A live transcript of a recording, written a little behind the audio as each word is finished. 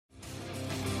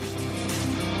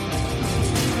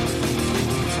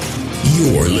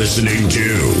You're listening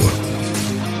to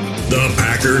the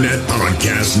Packernet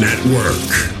Podcast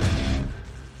Network.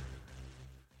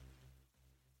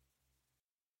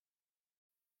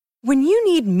 When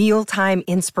you need mealtime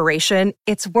inspiration,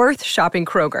 it's worth shopping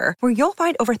Kroger, where you'll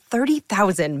find over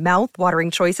 30,000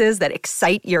 mouth-watering choices that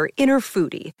excite your inner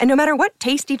foodie. And no matter what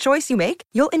tasty choice you make,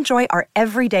 you'll enjoy our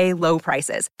everyday low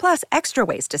prices, plus extra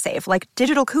ways to save, like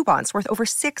digital coupons worth over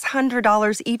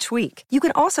 $600 each week. You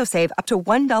can also save up to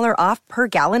 $1 off per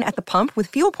gallon at the pump with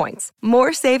fuel points.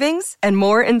 More savings and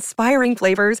more inspiring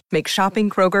flavors make shopping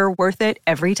Kroger worth it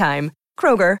every time.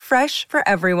 Kroger, fresh for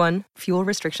everyone. Fuel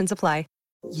restrictions apply.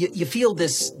 You feel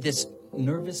this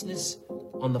nervousness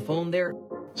on the phone there?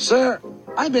 Sir,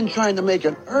 I've been trying to make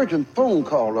an urgent phone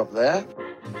call up there.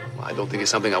 Well, I don't think it's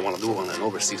something I want to do on an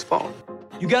overseas phone.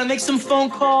 You gotta make some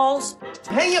phone calls.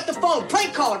 Hang up the phone.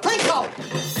 Prank caller.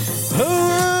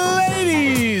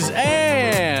 Ladies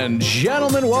and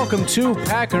gentlemen, welcome to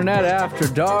Packernet After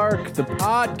Dark, the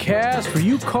podcast where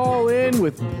you call in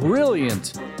with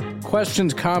brilliant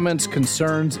questions, comments,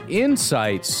 concerns,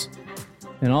 insights,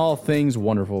 and all things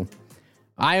wonderful.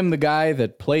 I am the guy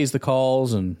that plays the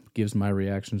calls and gives my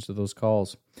reactions to those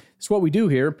calls. It's what we do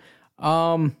here.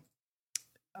 I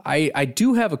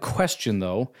do have a question,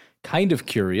 though. Kind of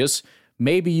curious.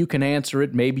 Maybe you can answer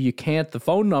it. Maybe you can't. The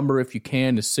phone number, if you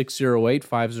can, is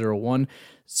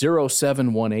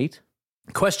 608-501-0718.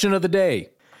 Question of the day.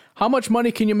 How much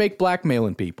money can you make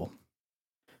blackmailing people?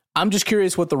 I'm just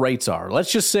curious what the rates are.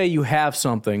 Let's just say you have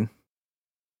something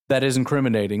that is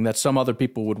incriminating that some other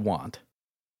people would want.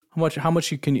 How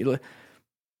much can you?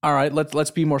 All right,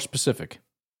 let's be more specific.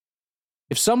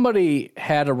 If somebody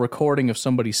had a recording of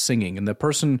somebody singing and the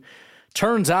person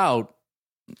turns out,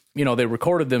 they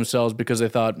recorded themselves because they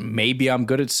thought maybe I'm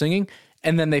good at singing,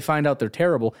 and then they find out they're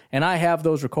terrible, and I have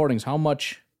those recordings, how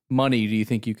much money do you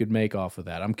think you could make off of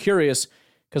that? I'm curious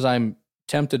because I'm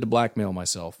tempted to blackmail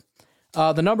myself.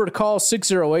 The number to call,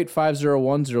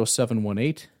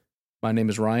 608-501-0718. My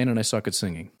name is Ryan, and I suck at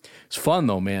singing. It's fun,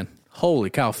 though, man. Holy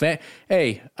cow.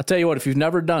 Hey, I'll tell you what, if you've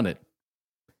never done it,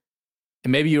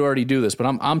 and maybe you already do this, but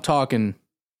I'm not talking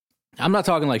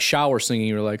like shower singing.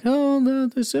 You're like,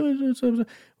 when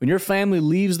your family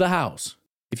leaves the house,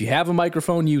 if you have a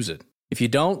microphone, use it. If you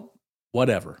don't,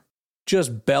 whatever.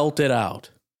 Just belt it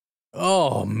out.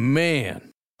 Oh,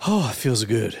 man. Oh, it feels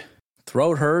good.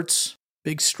 Throat hurts.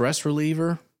 Big stress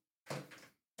reliever. I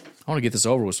want to get this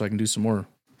over with so I can do some more.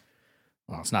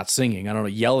 Well, it's not singing. I don't know,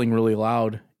 yelling really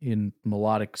loud in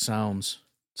melodic sounds.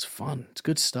 It's fun. It's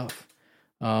good stuff.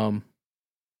 By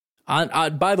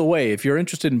the way, if you're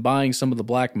interested in buying some of the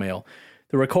blackmail,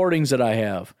 the recordings that I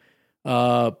have,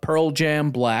 Pearl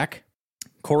Jam Black,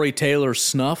 Corey Taylor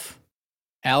Snuff,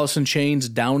 Alice in Chains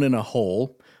Down in a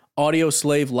Hole, Audio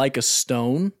Slave Like a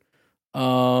Stone.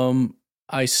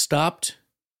 I stopped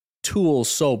Tool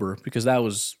Sober because that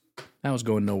was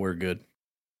going nowhere good.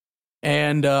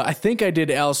 And I think I did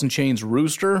Alice in Chains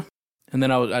Rooster, and then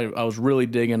I was really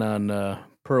digging on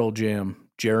Pearl Jam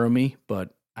Jeremy,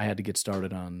 but I had to get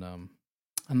started on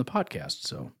the podcast.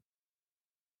 So,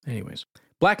 anyways,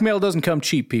 blackmail doesn't come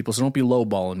cheap, people. So don't be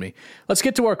lowballing me. Let's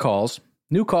get to our calls.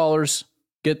 New callers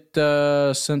get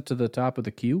sent to the top of the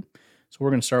queue. So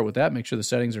we're going to start with that. Make sure the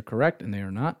settings are correct, and they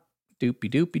are not. Doopy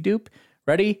doopy doop.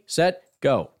 Ready, set,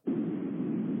 go.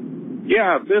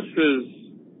 Yeah, this is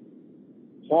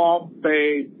Palm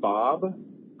Bay Bob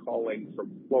calling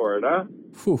from Florida.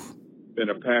 Whew. Been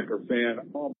a Packer fan.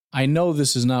 I know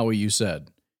this is not what you said,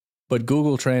 but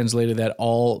Google translated that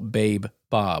all Babe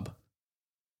Bob.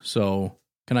 So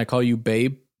can I call you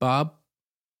Babe Bob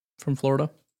from Florida?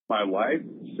 My life,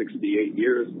 68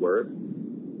 years worth.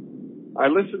 I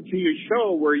listened to your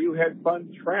show where you had fun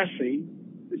trashing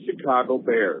the Chicago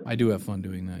Bears. I do have fun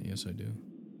doing that. Yes, I do.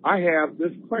 I have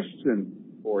this question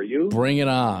for you. Bring it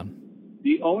on.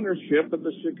 The ownership of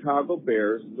the Chicago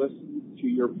Bears listens to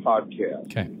your podcast.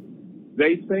 Okay.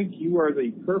 They think you are the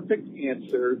perfect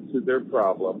answer to their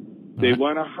problem. They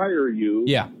want to hire you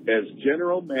as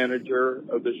general manager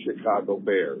of the Chicago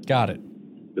Bears. Got it.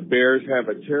 The Bears have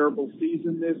a terrible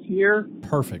season this year.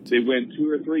 Perfect. They win 2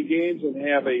 or 3 games and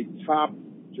have a top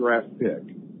draft pick.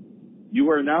 You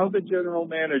are now the general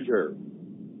manager.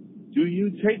 Do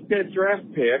you take that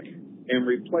draft pick and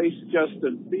replace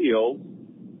Justin Fields,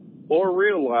 or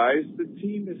realize the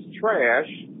team is trash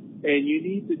and you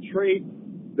need to trade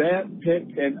that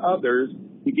pick and others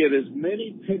to get as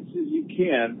many picks as you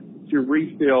can to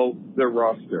refill the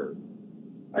roster?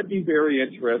 I'd be very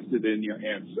interested in your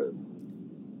answer.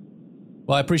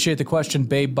 Well, I appreciate the question,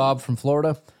 Babe Bob from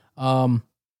Florida.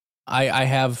 I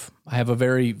have a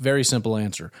very, very simple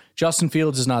answer. Justin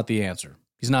Fields is not the answer.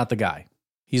 He's not the guy.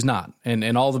 He's not.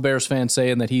 And all the Bears fans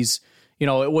saying that he's,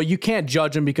 well, you can't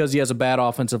judge him because he has a bad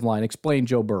offensive line. Explain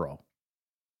Joe Burrow.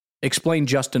 Explain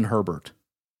Justin Herbert.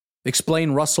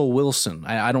 Explain Russell Wilson.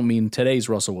 I don't mean today's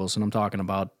Russell Wilson. I'm talking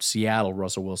about Seattle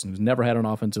Russell Wilson, who's never had an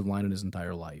offensive line in his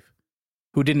entire life,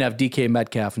 who didn't have DK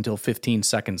Metcalf until 15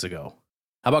 seconds ago.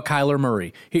 How about Kyler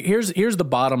Murray? Here's the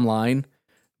bottom line.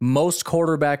 Most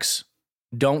quarterbacks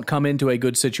don't come into a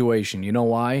good situation. You know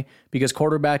why? Because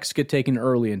quarterbacks get taken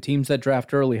early, and teams that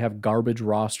draft early have garbage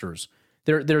rosters.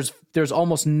 There's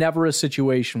almost never a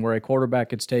situation where a quarterback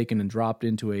gets taken and dropped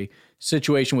into a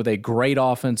situation with a great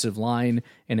offensive line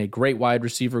and a great wide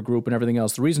receiver group and everything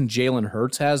else. The reason Jalen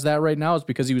Hurts has that right now is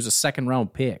because he was a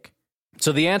second-round pick.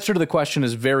 So the answer to the question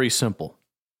is very simple.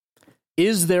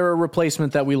 Is there a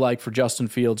replacement that we like for Justin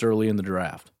Fields early in the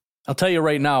draft? I'll tell you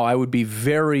right now, I would be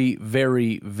very,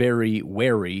 very, very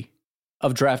wary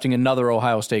of drafting another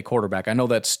Ohio State quarterback. I know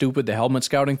that's stupid, the helmet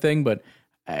scouting thing, but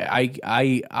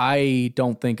I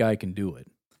don't think I can do it.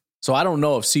 So I don't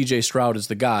know if CJ Stroud is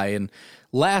the guy. And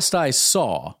last I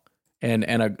saw, and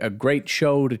a great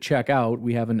show to check out,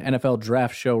 we have an NFL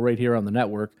draft show right here on the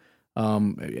network.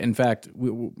 In fact,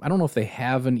 I don't know if they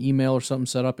have an email or something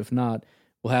set up. If not,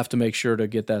 we'll have to make sure to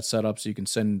get that set up so you can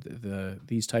send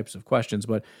these types of questions.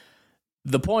 But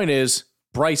the point is,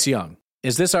 Bryce Young,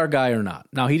 is this our guy or not?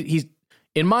 Now, he's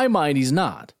in my mind, he's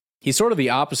not. He's sort of the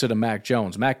opposite of Mac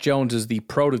Jones. Mac Jones is the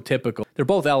prototypical. They're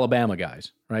both Alabama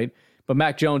guys, right? But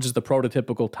Mac Jones is the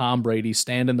prototypical Tom Brady,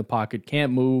 stand in the pocket,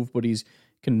 can't move, but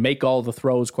can make all the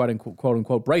throws, quote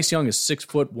unquote. Bryce Young is 6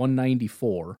 foot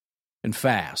 194 and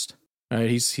fast.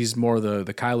 Right? He's more the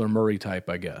Kyler Murray type,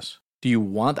 I guess. Do you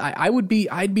want?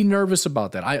 I'd be nervous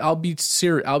about that. I'll be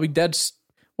serious. I'll be dead.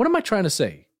 What am I trying to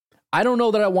say? I don't know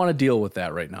that I want to deal with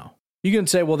that right now. You can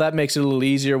say, well, that makes it a little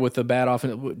easier with the bad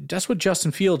offense. That's what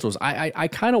Justin Fields was. I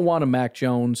kind of want a Mac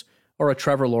Jones or a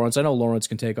Trevor Lawrence. I know Lawrence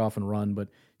can take off and run, but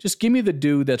just give me the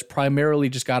dude that's primarily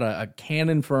just got a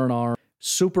cannon for an arm,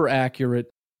 super accurate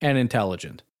and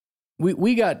intelligent.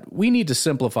 We need to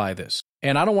simplify this.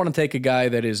 And I don't want to take a guy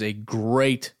that is a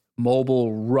great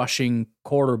mobile rushing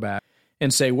quarterback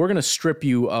and say, we're going to strip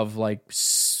you of like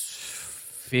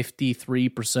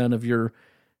 53% of your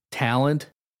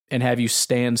talent and have you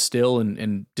stand still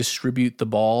and distribute the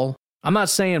ball. I'm not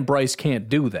saying Bryce can't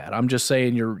do that. I'm just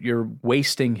saying you're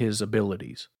wasting his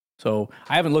abilities. So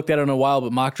I haven't looked at it in a while,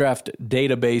 but Mock Draft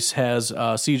Database has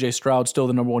CJ Stroud still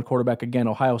the number one quarterback. Again,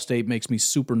 Ohio State makes me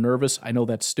super nervous. I know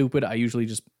that's stupid. I usually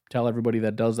just tell everybody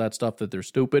that does that stuff that they're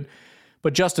stupid.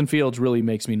 But Justin Fields really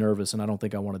makes me nervous, and I don't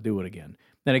think I want to do it again.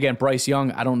 Then again, Bryce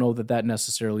Young, I don't know that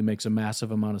necessarily makes a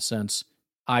massive amount of sense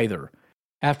either.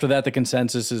 After that, the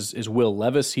consensus is Will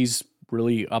Levis. He's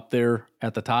really up there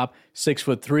at the top.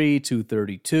 6'3",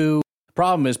 232. The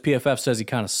problem is PFF says he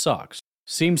kind of sucks.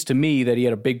 Seems to me that he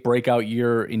had a big breakout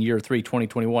year in year 3,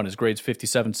 2021. His grades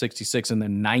 57, 66, and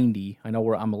then 90. I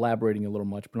know I'm elaborating a little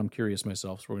much, but I'm curious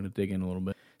myself, so we're going to dig in a little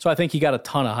bit. So I think he got a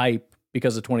ton of hype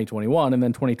because of 2021, and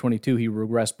then 2022 he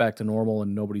regressed back to normal,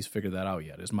 and nobody's figured that out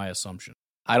yet, is my assumption.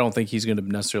 I don't think he's going to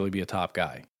necessarily be a top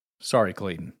guy. Sorry,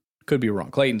 Clayton. Could be wrong.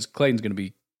 Clayton's going to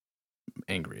be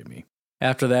angry at me.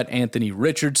 After that, Anthony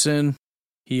Richardson.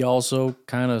 He also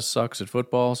kind of sucks at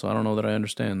football, so I don't know that I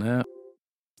understand that.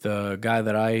 The guy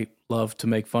that I love to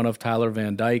make fun of, Tyler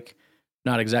Van Dyke.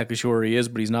 Not exactly sure where he is,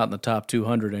 but he's not in the top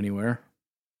 200 anywhere.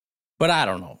 But I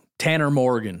don't know. Tanner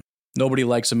Morgan. Nobody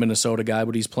likes a Minnesota guy,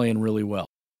 but he's playing really well.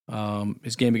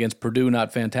 His game against Purdue,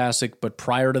 not fantastic, but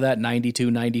prior to that,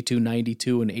 92, 92,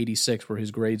 92, and 86 were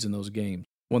his grades in those games.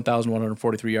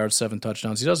 1,143 yards, 7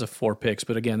 touchdowns. He does have 4 picks,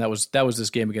 but again, that was this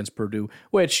game against Purdue,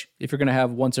 which if you're going to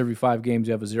have once every 5 games,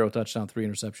 you have a 0 touchdown, 3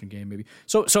 interception game maybe.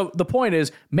 So the point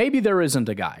is, maybe there isn't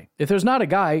a guy. If there's not a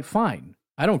guy, fine.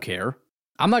 I don't care.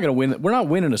 I'm not going to win. We're not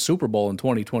winning a Super Bowl in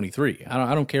 2023.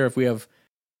 I don't care if we have,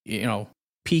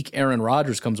 peak Aaron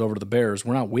Rodgers comes over to the Bears.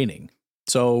 We're not winning.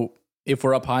 So if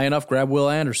we're up high enough, grab Will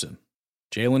Anderson,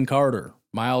 Jalen Carter,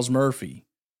 Miles Murphy.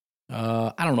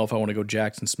 I don't know if I want to go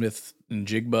Jackson Smith and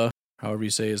Jigba, however you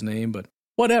say his name, but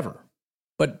whatever.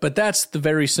 But that's the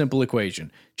very simple equation.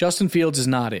 Justin Fields is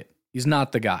not it. He's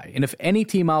not the guy. And if any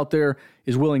team out there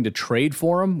is willing to trade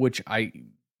for him, which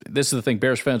this is the thing,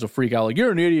 Bears fans will freak out like,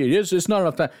 you're an idiot. It's not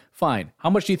enough time. Fine. How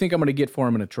much do you think I'm going to get for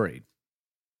him in a trade?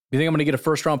 You think I'm going to get a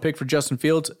first-round pick for Justin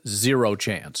Fields? 0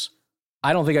 chance.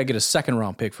 I don't think I get a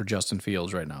second-round pick for Justin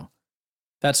Fields right now.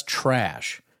 That's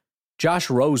trash. Josh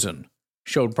Rosen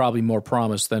showed probably more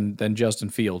promise than Justin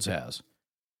Fields has.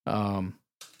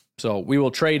 So we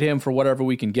will trade him for whatever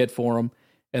we can get for him,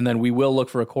 and then we will look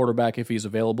for a quarterback if he's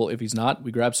available. If he's not,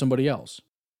 we grab somebody else.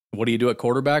 What do you do at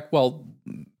quarterback? Well,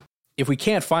 if we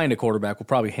can't find a quarterback, we'll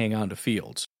probably hang on to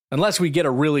Fields. Unless we get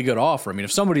a really good offer. I mean,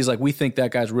 if somebody's like, we think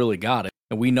that guy's really got it,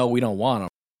 and we know we don't want him,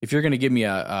 if you're going to give me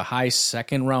a high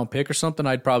second-round pick or something,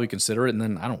 I'd probably consider it, and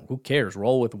then, who cares?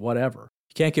 Roll with whatever.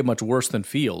 You can't get much worse than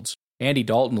Fields. Andy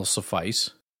Dalton will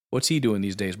suffice. What's he doing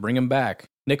these days? Bring him back.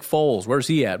 Nick Foles, where's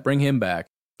he at? Bring him back.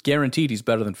 Guaranteed he's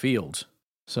better than Fields.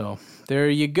 So, there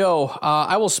you go.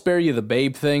 I will spare you the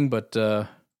Babe thing, but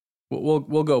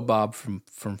we'll go Bob from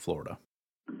Florida.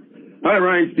 Hi,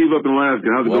 Ryan. Steve up in Alaska.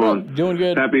 How's it going? Doing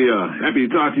good. Happy to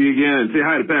talk to you again and say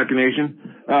hi to Packer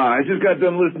Nation. I just got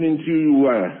done listening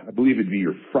to, I believe it'd be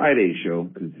your Friday show,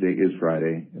 because today is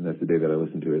Friday, and that's the day that I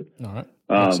listened to it. All right.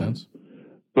 Makes sense.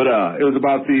 But it was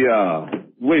about the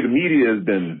way the media has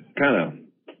been kind of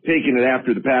taking it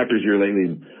after the Packers here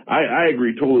lately. I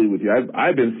agree totally with you.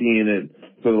 I've been seeing it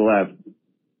for the last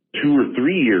 2 or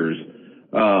 3 years,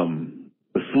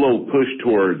 a slow push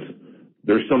towards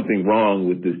there's something wrong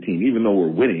with this team, even though we're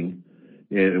winning.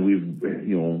 And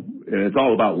and it's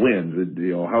all about wins.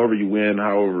 However you win,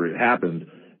 however it happens,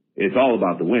 it's all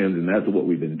about the wins, and that's what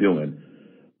we've been doing.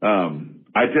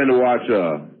 I tend to watch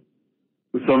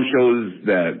some shows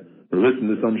or listen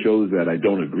to some shows that I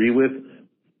don't agree with,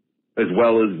 as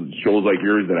well as shows like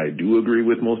yours that I do agree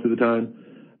with most of the time.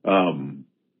 And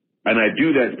I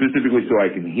do that specifically so I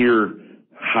can hear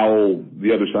how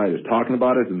the other side is talking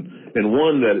about us. And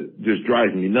one that just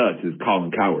drives me nuts is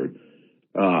Colin Cowherd.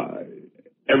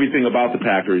 Everything about the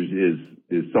Packers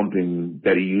is something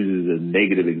that he uses as a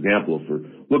negative example for,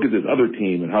 look at this other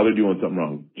team and how they're doing something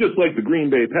wrong. Just like the Green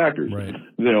Bay Packers. Right.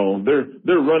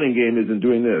 Their running game isn't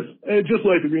doing this. And just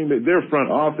like the Green Bay, their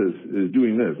front office is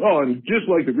doing this. Oh, and just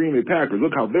like the Green Bay Packers,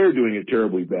 look how they're doing it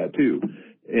terribly bad too.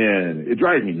 And it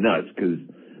drives me nuts because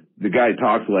the guy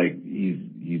talks like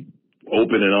he's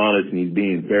open and honest and he's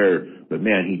being fair, but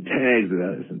man, he tags at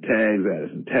us and tags at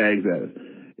us and tags at us.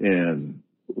 And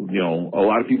a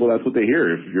lot of people, that's what they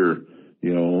hear. If you're,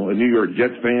 a New York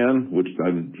Jets fan, which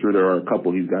I'm sure there are a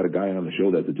couple, he's got a guy on the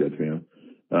show that's a Jets fan.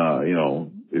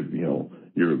 If,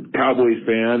 you're a Cowboys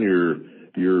fan, you're,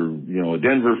 a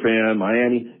Denver fan,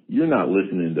 Miami, you're not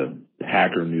listening to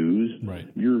Packer news. Right.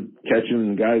 You're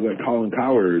catching guys like Colin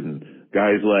Cowherd and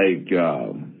guys like,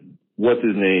 what's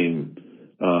his name?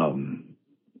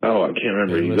 I can't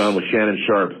remember. He's on with Shannon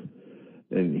Sharp.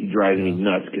 And he drives me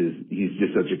nuts because he's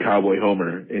just such a cowboy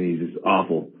homer, and he's just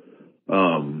awful.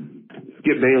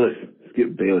 Skip Bayless,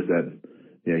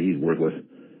 he's worthless.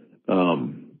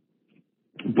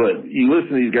 But you listen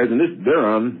to these guys, and they're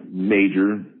on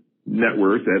major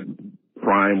networks at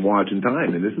prime watching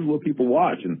time, and this is what people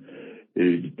watch. And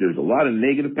there's a lot of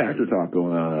negative Packer talk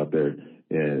going on out there,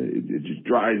 and it just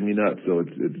drives me nuts. So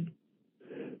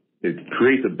it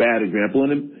creates a bad example,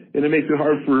 and it makes it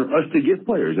hard for us to get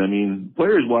players. I mean,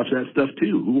 players watch that stuff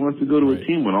too. Who wants to go to a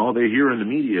team when all they hear in the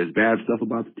media is bad stuff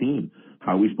about the team?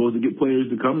 How are we supposed to get players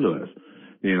to come to us?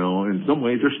 In some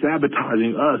ways they're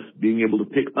sabotaging us being able to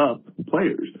pick up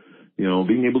players,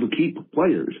 being able to keep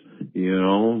players.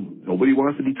 Nobody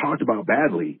wants to be talked about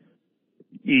badly,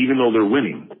 even though they're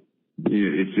winning.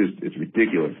 It's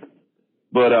ridiculous.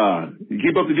 But you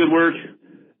keep up the good work.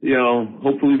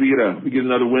 Hopefully we get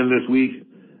another win this week.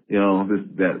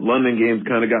 That London game's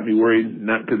kind of got me worried,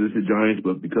 not because it's the Giants,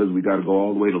 but because we got to go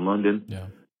all the way to London.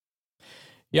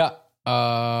 Yeah.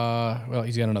 Well,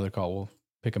 he's got another call. We'll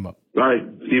pick him up. All right.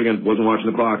 Steve again. Wasn't watching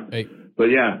the clock. Hey. But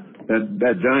yeah,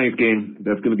 that Giants game,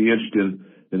 that's going to be interesting.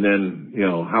 And then,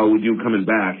 how we do coming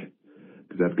back,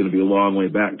 because that's going to be a long way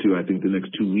back too. I think the next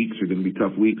 2 weeks are going to be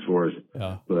tough weeks for us.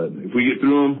 Yeah. But if we get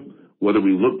through them, whether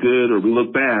we look good or we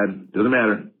look bad, doesn't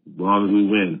matter, as long as we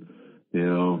win.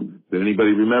 If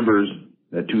anybody remembers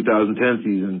that 2010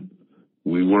 season,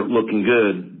 we weren't looking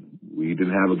good. We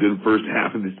didn't have a good first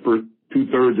half of this first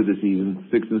 2/3 of the season,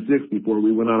 6-6, before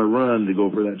we went on a run to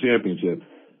go for that championship.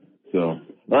 So, all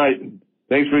right.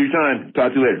 Thanks for your time.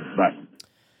 Talk to you later. Bye.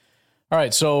 All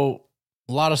right. So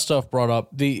a lot of stuff brought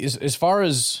up. As far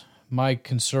as my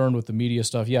concern with the media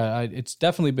stuff, it's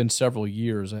definitely been several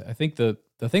years. I think the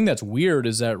thing that's weird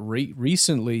is that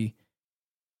recently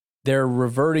they're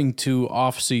reverting to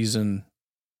off-season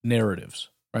narratives,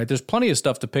 right? There's plenty of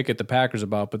stuff to pick at the Packers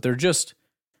about, but they're just,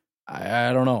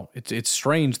 I don't know. It's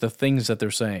strange, the things that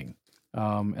they're saying.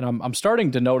 And I'm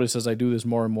starting to notice as I do this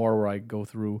more and more, where I go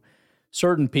through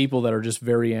certain people that are just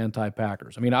very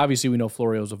anti-Packers. I mean, obviously we know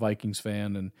Florio's a Vikings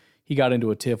fan, and he got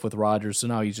into a tiff with Rodgers, so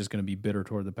now he's just going to be bitter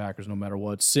toward the Packers no matter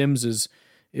what. Sims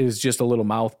is just a little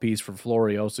mouthpiece for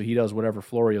Florio, so he does whatever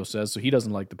Florio says, so he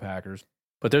doesn't like the Packers.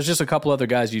 But there's just a couple other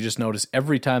guys you just notice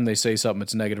every time they say something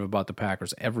it's negative about the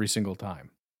Packers, every single time.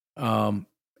 And,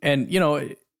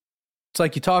 it's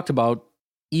like you talked about,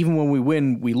 even when we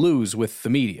win, we lose with the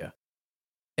media.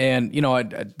 And, you know,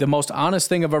 the most honest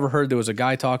thing I've ever heard, there was a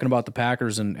guy talking about the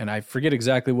Packers, and I forget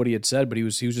exactly what he had said, but he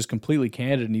was just completely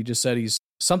candid, and he just said he's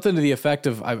something to the effect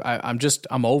of,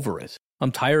 I'm over it.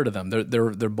 I'm tired of them.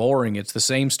 They're boring. It's the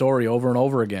same story over and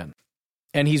over again.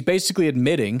 And he's basically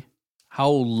admitting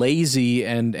how lazy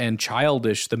and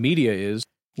childish the media is,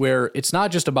 where it's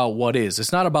not just about what is.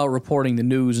 It's not about reporting the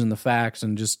news and the facts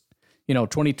and just, you know,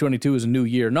 2022 is a new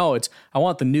year. No, it's, I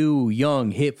want the new,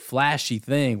 young, hip, flashy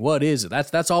thing. What is it?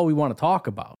 That's all we want to talk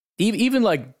about. Even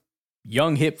like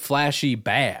young, hip, flashy,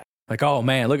 bad. Like, oh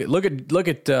man, look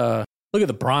at the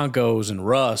Broncos and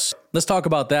Russ. Let's talk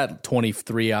about that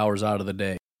 23 hours out of the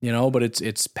day, you know. But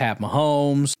it's Pat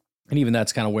Mahomes, and even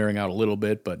that's kind of wearing out a little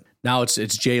bit. But now it's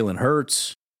Jalen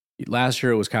Hurts. Last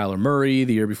year it was Kyler Murray.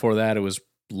 The year before that it was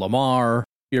Lamar.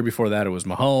 The year before that it was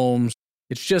Mahomes.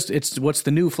 It's what's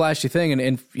the new flashy thing,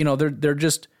 and you know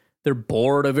they're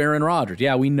bored of Aaron Rodgers.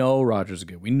 Yeah, we know Rodgers is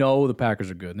good. We know the Packers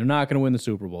are good. They're not going to win the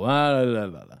Super Bowl.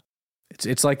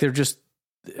 It's like they're just,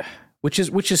 which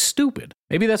is stupid.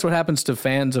 Maybe that's what happens to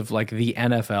fans of like the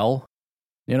NFL.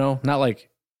 You know, not like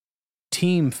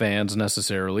team fans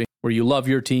necessarily, where you love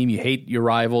your team, you hate your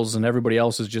rivals, and everybody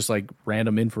else is just like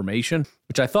random information.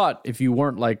 Which I thought if you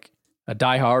weren't like a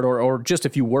diehard or just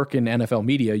if you work in NFL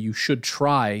media, you should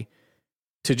try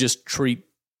to just treat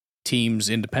teams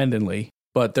independently.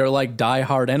 But they're like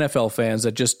diehard NFL fans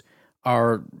that just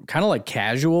are kind of like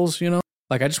casuals, you know?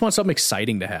 Like, I just want something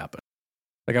exciting to happen.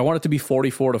 Like, I want it to be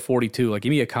 44-42. Like,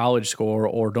 give me a college score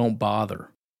or don't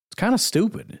bother. It's kind of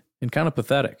stupid and kind of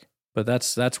pathetic. But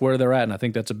that's where they're at, and I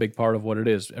think that's a big part of what it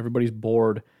is. Everybody's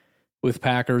bored with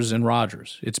Packers and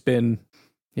Rodgers. It's been,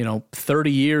 you know,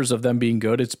 30 years of them being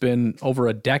good. It's been over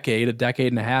a decade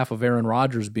and a half of Aaron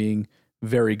Rodgers being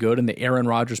very good, and the Aaron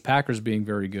Rodgers Packers being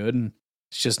very good, and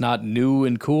it's just not new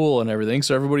and cool and everything,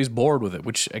 so everybody's bored with it,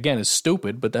 which, again, is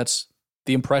stupid, but that's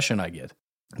the impression I get.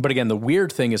 But again, the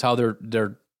weird thing is how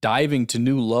they're diving to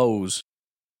new lows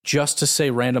just to say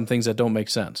random things that don't make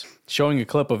sense. Showing a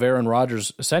clip of Aaron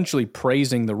Rodgers essentially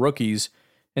praising the rookies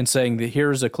and saying that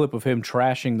here's a clip of him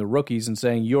trashing the rookies and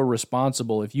saying, you're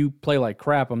responsible. If you play like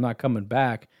crap, I'm not coming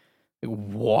back. Like,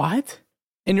 what?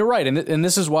 And you're right, and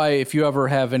this is why if you ever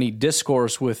have any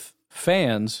discourse with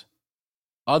fans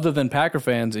other than Packer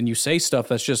fans and you say stuff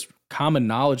that's just common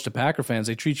knowledge to Packer fans,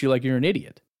 they treat you like you're an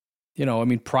idiot. You know, I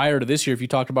mean, prior to this year, if you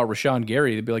talked about Rashawn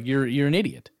Gary, they'd be like, you're an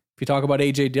idiot. If you talk about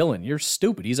A.J. Dillon, you're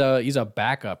stupid. He's a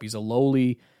backup. He's a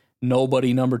lowly,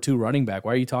 nobody number 2 running back.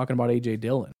 Why are you talking about A.J.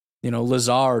 Dillon? You know,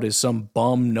 Lazard is some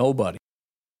bum nobody.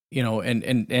 You know,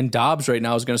 and Dobbs right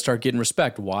now is going to start getting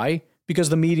respect. Why? Because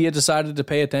the media decided to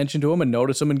pay attention to him and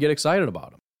notice him and get excited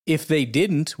about him. If they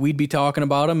didn't, we'd be talking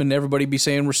about him and everybody be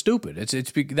saying we're stupid.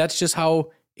 That's just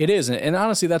how it is. And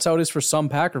honestly, that's how it is for some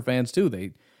Packer fans too.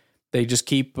 They just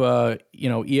keep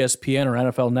ESPN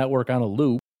or NFL Network on a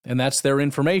loop, and that's their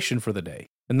information for the day.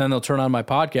 And then they'll turn on my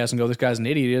podcast and go, this guy's an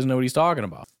idiot. He doesn't know what he's talking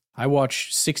about. I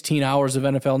watch 16 hours of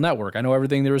NFL Network. I know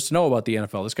everything there is to know about the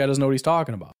NFL. This guy doesn't know what he's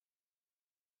talking about.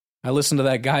 I listened to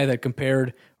that guy that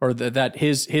compared, or that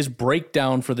his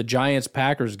breakdown for the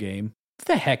Giants-Packers game. What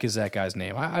the heck is that guy's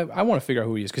name? I want to figure out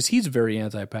who he is, because he's very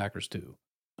anti-Packers too.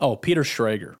 Oh, Peter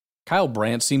Schrager. Kyle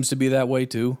Brandt seems to be that way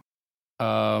too.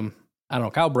 I don't know.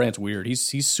 Kyle Brandt's weird.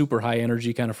 He's super high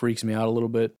energy, kind of freaks me out a little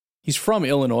bit. He's from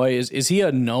Illinois. Is he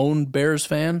a known Bears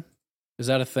fan? Is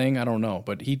that a thing? I don't know.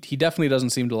 But he definitely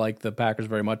doesn't seem to like the Packers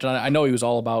very much. And I know he was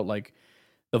all about, like,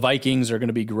 the Vikings are going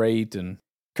to be great and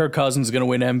Kirk Cousins is going to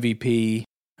win MVP.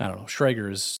 I don't know.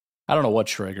 Schrager is, I don't know what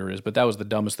Schrager is, but that was the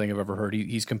dumbest thing I've ever heard.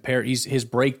 His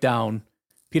breakdown,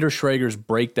 Peter Schrager's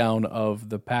breakdown of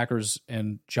the Packers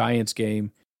and Giants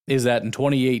game is that in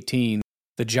 2018,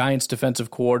 the Giants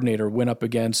defensive coordinator went up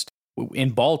against, in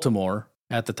Baltimore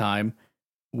at the time,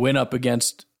 went up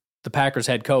against the Packers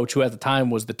head coach, who at the time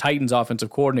was the Titans offensive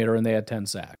coordinator, and they had 10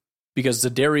 sacks. Because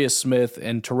Zadarius Smith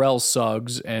and Terrell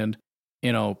Suggs and,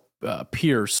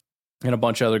 Pierce and a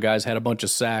bunch of other guys had a bunch of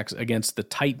sacks against the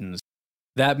Titans.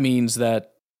 That means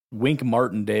that Wink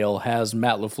Martindale has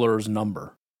Matt LaFleur's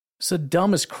number. It's the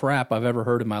dumbest crap I've ever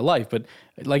heard in my life. But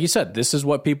like you said, this is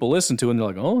what people listen to, and they're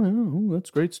like, oh, yeah, that's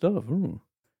great stuff. Oh.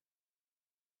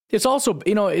 It's also,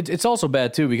 it's also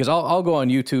bad too, because I'll go on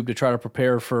YouTube to try to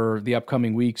prepare for the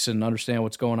upcoming weeks and understand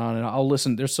what's going on, and I'll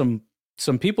listen. There's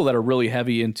some people that are really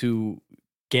heavy into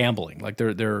gambling, like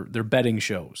they're betting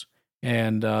shows,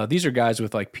 and these are guys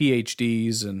with like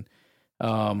PhDs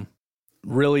and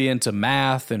really into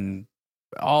math and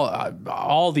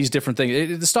all these different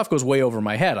things. The stuff goes way over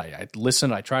my head. I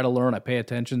listen, I try to learn, I pay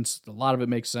attention. A lot of it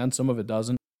makes sense, some of it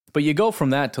doesn't. But you go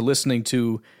from that to listening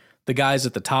to the guys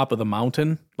at the top of the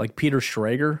mountain, like Peter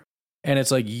Schrager. And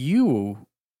it's like, you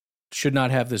should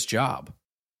not have this job.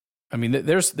 I mean,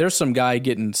 there's some guy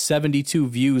getting 72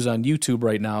 views on YouTube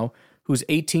right now who's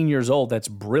 18 years old. That's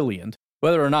brilliant.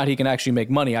 Whether or not he can actually make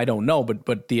money, I don't know.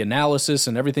 But the analysis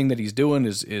and everything that he's doing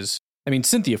is I mean,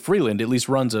 Cynthia Freeland at least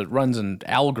runs an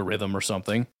algorithm or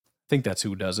something. I think that's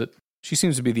who does it. She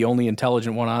seems to be the only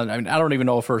intelligent one on. I mean, I don't even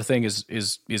know if her thing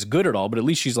is good at all, but at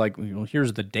least she's like,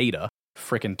 here's the data.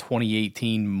 Frickin'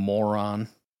 2018 moron.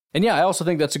 And yeah, I also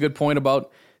think that's a good point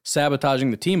about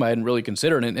sabotaging the team. I hadn't really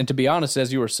considered it. And to be honest,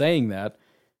 as you were saying that,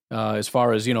 as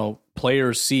far as,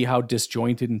 players see how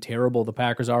disjointed and terrible the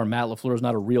Packers are, and Matt LaFleur is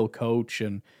not a real coach,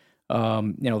 and,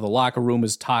 the locker room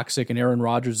is toxic, and Aaron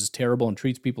Rodgers is terrible and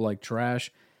treats people like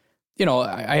trash.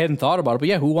 I hadn't thought about it, but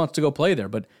yeah, who wants to go play there?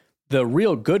 But the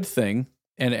real good thing,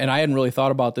 and I hadn't really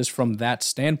thought about this from that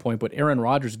standpoint, but Aaron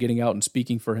Rodgers getting out and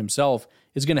speaking for himself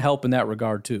is going to help in that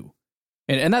regard too.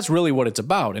 And that's really what it's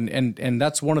about. And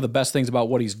that's one of the best things about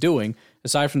what he's doing,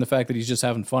 aside from the fact that he's just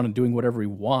having fun and doing whatever he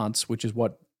wants, which is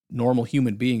what normal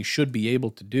human beings should be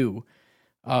able to do.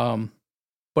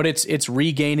 But it's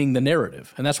regaining the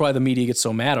narrative. And that's why the media gets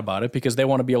so mad about it, because they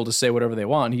want to be able to say whatever they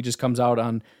want. And he just comes out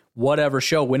on whatever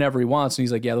show whenever he wants. And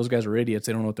he's like, yeah, those guys are idiots.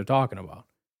 They don't know what they're talking about.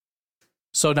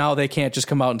 So now they can't just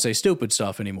come out and say stupid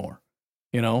stuff anymore,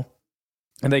 And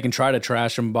they can try to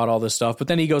trash him about all this stuff. But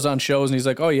then he goes on shows and he's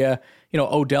like, oh, yeah,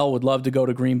 Odell would love to go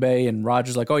to Green Bay. And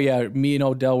Rodgers like, oh, yeah, me and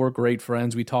Odell, we're great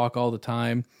friends. We talk all the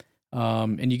time.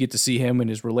 And you get to see him and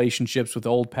his relationships with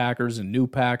old Packers and new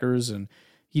Packers. And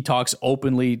he talks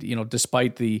openly,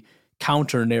 despite the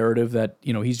counter narrative that,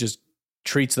 he's just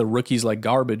treats the rookies like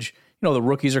garbage. The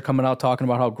rookies are coming out talking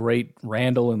about how great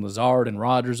Randall and Lazard and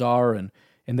Rodgers are. And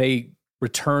they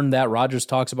return that. Rodgers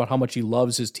talks about how much he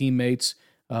loves his teammates,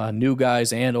 new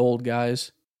guys and old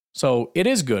guys. So it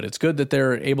is good. It's good that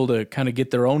they're able to kind of get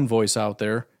their own voice out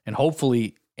there and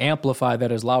hopefully amplify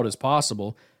that as loud as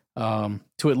possible to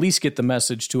at least get the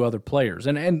message to other players.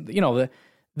 And the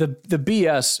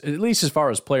BS, at least as far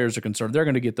as players are concerned, they're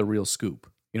going to get the real scoop.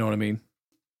 You know what I mean?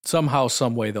 Somehow,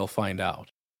 some way they'll find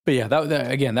out. But yeah,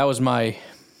 that was my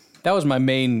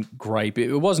main gripe.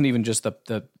 It wasn't even just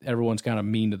that everyone's kind of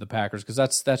mean to the Packers, because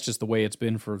that's just the way it's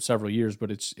been for several years.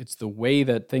 But it's the way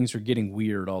that things are getting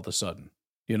weird all of a sudden.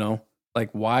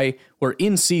 Like why we're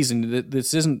in season.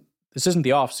 This isn't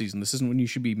the off season. This isn't when you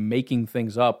should be making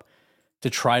things up to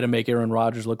try to make Aaron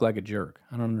Rodgers look like a jerk.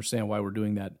 I don't understand why we're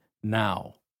doing that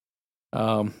now.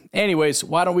 Anyways,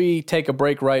 why don't we take a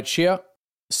break right here?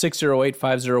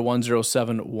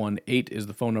 608-501-0718 is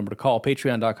the phone number to call.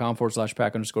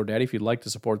 Patreon.com/Pack_Daddy if you'd like to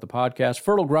support the podcast.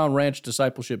 Fertile Ground Ranch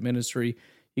Discipleship Ministry.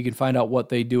 You can find out what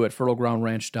they do at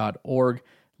fertilegroundranch.org.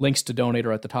 Links to donate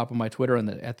are at the top of my Twitter and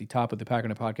at the top of the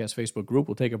Packernet Podcast Facebook group.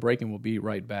 We'll take a break and we'll be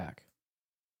right back.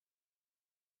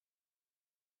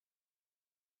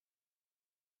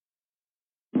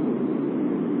 Good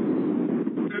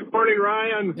morning,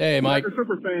 Ryan. Hey, Mike. Packer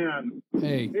super fan.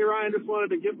 Hey, Ryan. Just wanted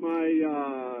to get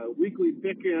my weekly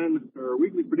pick in, or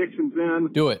weekly predictions in.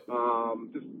 Do it.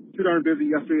 Just too darn busy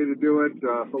yesterday to do it,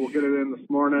 so we'll get it in this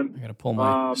morning. I got to pull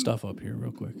my stuff up here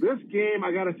real quick. This game,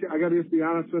 I gotta just be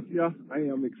honest with you. I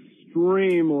am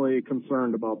extremely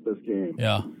concerned about this game.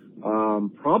 Yeah.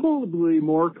 Probably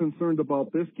more concerned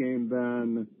about this game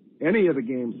than any of the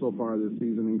games so far this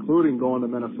season, including going to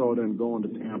Minnesota and going to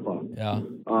Tampa. Yeah.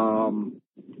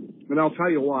 And I'll tell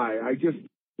you why. I'm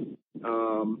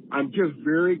just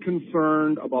very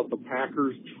concerned about the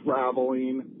Packers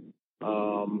traveling.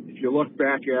 If you look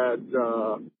back at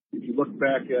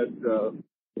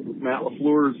Matt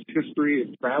LaFleur's history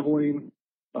of traveling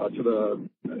to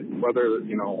whether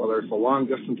it's a long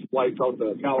distance flights out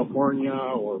to California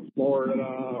or Florida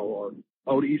or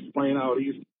out east, playing out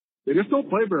east, they just don't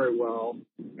play very well.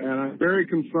 And I'm very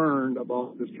concerned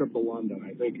about this trip to London.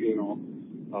 I think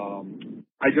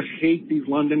I just hate these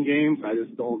London games. I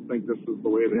just don't think this is the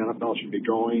way the NFL should be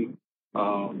going.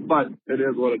 But it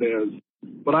is what it is.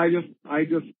 But I just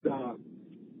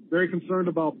very concerned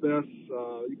about this.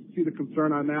 You can see the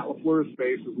concern on Matt LaFleur's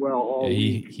face as well.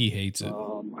 He hates it.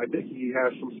 I think he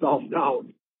has some self-doubt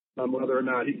on whether or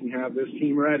not he can have this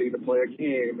team ready to play a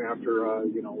game after,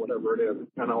 whatever it is, a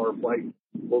 10-hour flight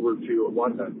over to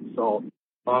London. So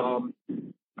I'm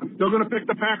still going to pick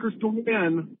the Packers to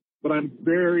win, but I'm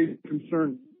very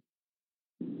concerned.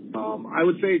 I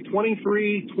would say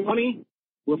 23-20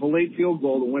 with a late field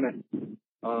goal to win it.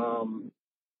 I'm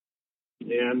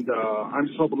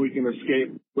just hoping we can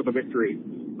escape with a victory.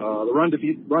 The run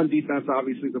defense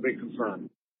obviously is a big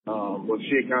concern with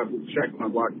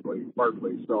Saquon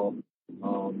Barkley. So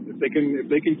If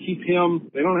they can keep him,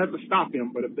 they don't have to stop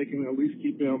him, but if they can at least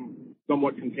keep him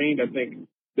somewhat contained, I think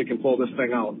they can pull this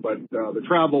thing out. But the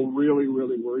travel really,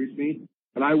 really worries me,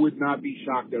 and I would not be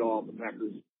shocked at all if the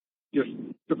Packers just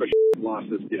took a loss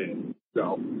this game.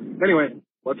 So anyway,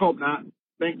 let's hope not.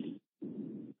 Thanks.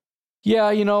 Yeah,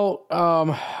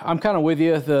 I'm kind of with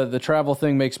you. The travel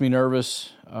thing makes me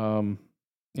nervous. I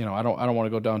don't want to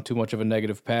go down too much of a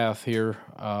negative path here.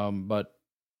 But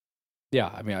yeah,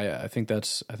 I mean, I think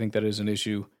that is an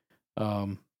issue.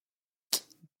 Well,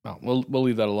 we'll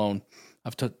leave that alone.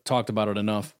 I've talked about it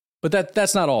enough. But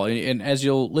that's not all. And as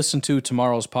you'll listen to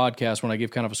tomorrow's podcast, when I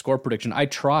give kind of a score prediction, I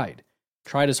tried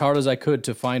as hard as I could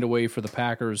to find a way for the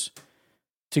Packers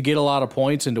to get a lot of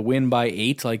points and to win by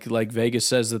 8, like Vegas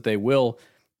says that they will.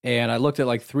 And I looked at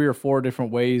like 3 or 4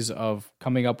 different ways of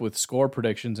coming up with score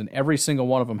predictions, and every single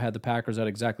one of them had the Packers at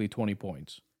exactly 20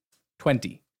 points.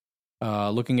 20.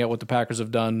 Looking at what the Packers have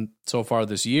done so far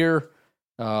this year,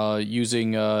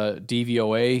 using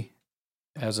DVOA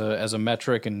as a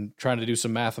metric and trying to do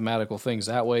some mathematical things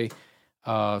that way.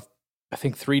 I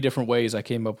think 3 different ways I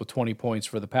came up with 20 points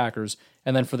for the Packers.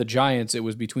 And then for the Giants, it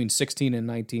was between 16 and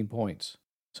 19 points.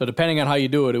 So depending on how you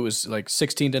do it, it was like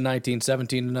 16 to 19,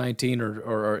 17 to 19,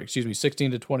 or excuse me,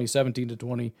 16 to 20, 17 to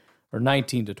 20, or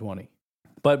 19 to 20.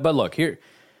 But look, here,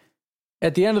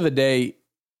 at the end of the day,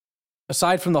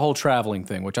 aside from the whole traveling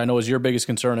thing, which I know is your biggest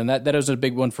concern, and that is a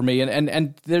big one for me,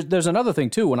 and there's another thing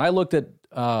too. When I looked at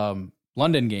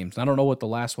London games, I don't know what the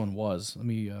last one was. Let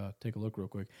me take a look real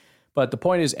quick. But the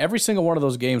point is, every single one of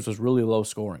those games was really low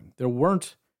scoring. There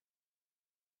weren't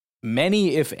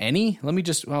many, if any.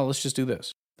 Let's just do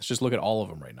this. Let's just look at all of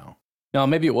them right now. Now,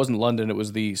 maybe it wasn't London. It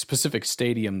was the specific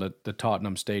stadium, the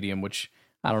Tottenham Stadium, which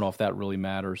I don't know if that really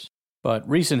matters. But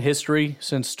recent history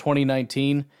since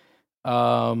 2019,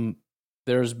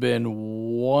 there's been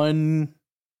one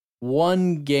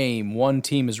game, one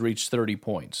team has reached 30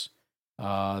 points.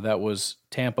 That was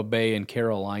Tampa Bay and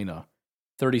Carolina.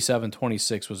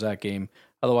 37-26 was that game.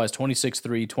 Otherwise,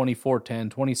 26-3,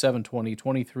 24-10,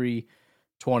 27-20,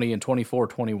 23-20, and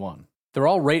 24-21. They're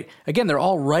all right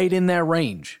in that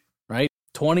range, right?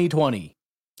 20-20.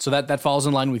 So that falls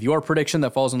in line with your prediction.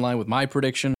 That falls in line with my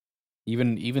prediction.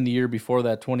 Even the year before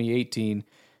that, 2018,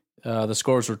 the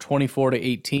scores were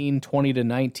 24-18,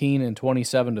 20-19, and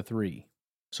 27-3.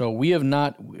 So we have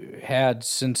not had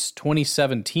since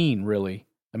 2017, really.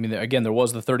 I mean, again, there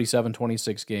was the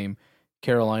 37-26 game,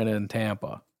 Carolina and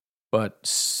Tampa. But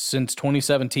since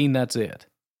 2017, that's it.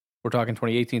 We're talking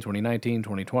 2018, 2019,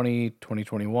 2020,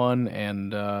 2021,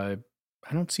 and I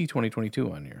don't see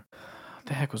 2022 on here. What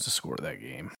the heck was the score of that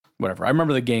game? Whatever. I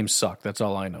remember the game sucked. That's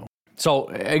all I know. So,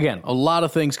 again, a lot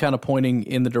of things kind of pointing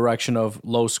in the direction of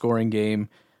low-scoring game.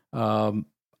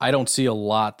 I don't see a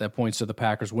lot that points to the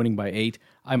Packers winning by 8.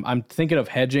 I'm thinking of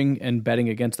hedging and betting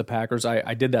against the Packers.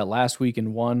 I did that last week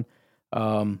and won.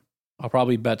 I'll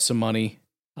probably bet some money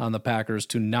on the Packers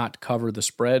to not cover the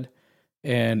spread.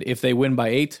 And if they win by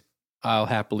 8, I'll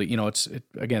happily,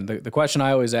 again, the question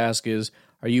I always ask is,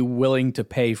 are you willing to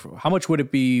pay for, how much would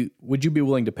you be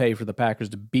willing to pay for the Packers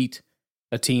to beat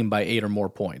a team by 8 or more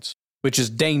points? Which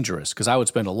is dangerous, because I would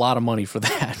spend a lot of money for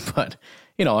that. But,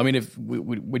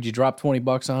 would you drop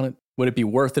 $20 on it? Would it be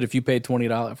worth it if you paid $20?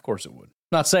 Of course it would.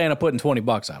 I'm not saying I'm putting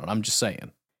 $20 on it. I'm just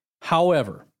saying.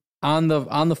 However, on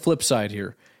the flip side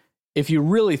here, if you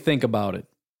really think about it,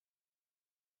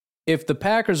 if the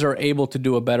Packers are able to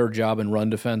do a better job in run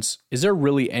defense, is there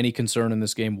really any concern in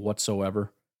this game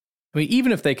whatsoever? I mean,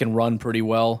 even if they can run pretty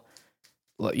well,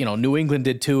 New England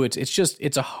did too.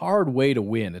 It's a hard way to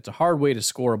win. It's a hard way to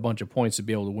score a bunch of points to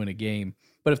be able to win a game.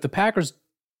 But if the Packers,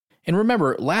 and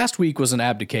remember, last week was an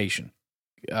abdication.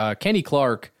 Kenny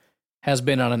Clark has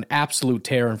been on an absolute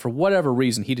tear, and for whatever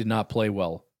reason, he did not play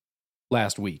well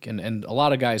last week. And a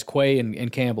lot of guys, Quay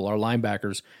and Campbell, are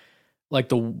linebackers, like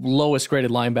the lowest graded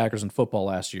linebackers in football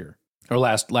last year, or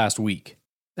last week.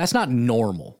 That's not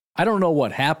normal. I don't know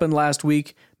what happened last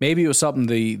week. Maybe it was something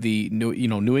the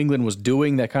New England was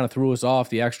doing that kind of threw us off,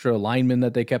 the extra linemen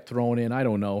that they kept throwing in. I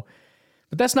don't know.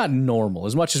 But that's not normal.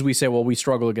 As much as we say, well, we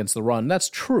struggle against the run, that's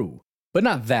true, but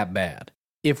not that bad.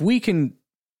 If we can,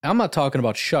 I'm not talking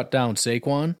about shut down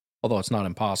Saquon, although it's not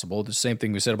impossible. The same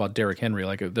thing we said about Derrick Henry.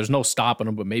 Like, there's no stopping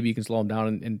him, but maybe you can slow him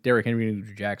down, and Derrick Henry can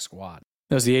do jack squat.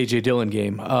 That was the A.J. Dillon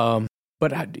game.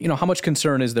 But, how much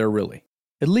concern is there really?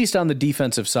 At least on the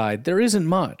defensive side, there isn't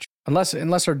much.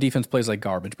 Unless our defense plays like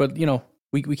garbage. But,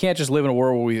 we can't just live in a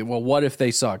world where what if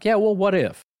they suck? Yeah, well, what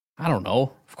if? I don't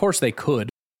know. Of course they could.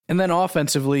 And then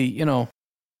offensively,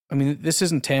 this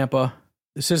isn't Tampa.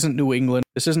 This isn't New England.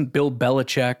 This isn't Bill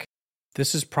Belichick.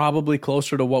 This is probably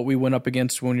closer to what we went up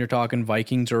against when you're talking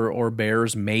Vikings or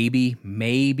Bears.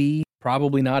 Maybe.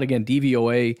 Probably not. Again,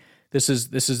 DVOA, this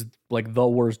is like the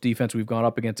worst defense we've gone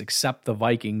up against except the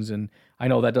Vikings. And I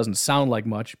know that doesn't sound like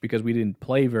much because we didn't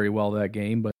play very well that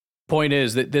game. But point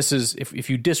is that this is, if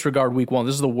you disregard week one,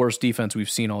 this is the worst defense we've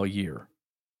seen all year,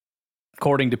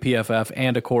 according to PFF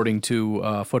and according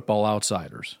to Football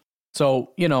Outsiders.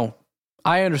 So,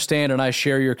 I understand and I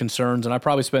share your concerns, and I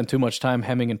probably spent too much time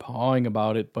hemming and hawing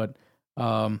about it, but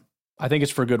I think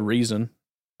it's for good reason.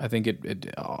 I think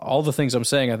it all the things I'm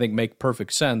saying, I think, make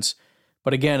perfect sense.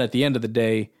 But again, at the end of the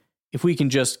day, if we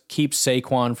can just keep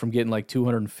Saquon from getting like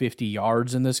 250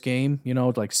 yards in this game,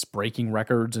 like breaking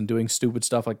records and doing stupid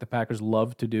stuff like the Packers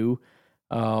love to do,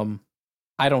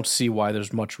 I don't see why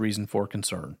there's much reason for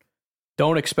concern.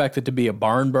 Don't expect it to be a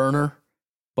barn burner,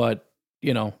 but,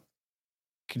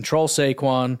 control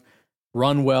Saquon,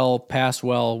 run well, pass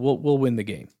well, we'll win the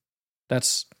game.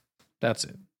 That's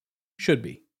it. Should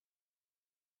be.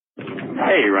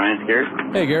 Hey, Ryan, it's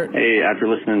Garrett. Hey, Garrett. Hey, after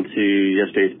listening to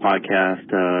yesterday's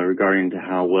podcast regarding to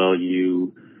how well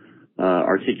you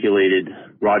articulated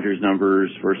Rodgers' numbers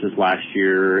versus last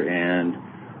year and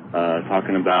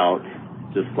talking about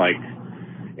just like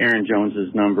Aaron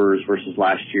Jones's numbers versus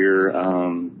last year,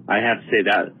 I have to say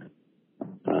that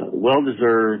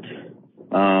well-deserved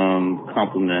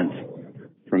compliment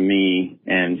from me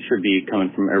and should be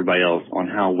coming from everybody else on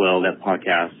how well that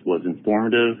podcast was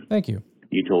informative. Thank you.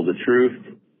 You told the truth.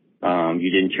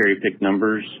 You didn't cherry pick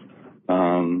numbers.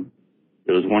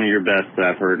 It was one of your best that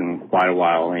I've heard in quite a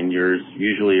while, and yours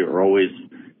usually are always,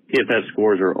 PFF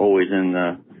scores are always in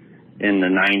the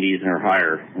 90s or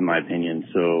higher, in my opinion.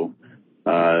 So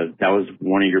that was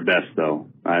one of your best, though.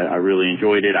 I really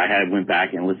enjoyed it. I went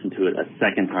back and listened to it a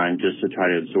second time just to try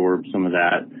to absorb some of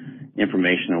that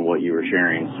information on what you were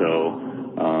sharing. So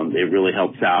it really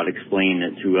helps out explaining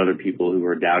it to other people who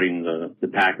are doubting the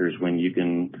Packers when you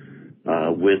can,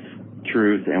 with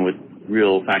truth and with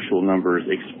real factual numbers,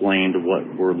 explain to what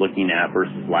we're looking at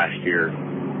versus last year.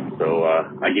 So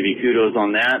I give you kudos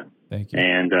on that. Thank you.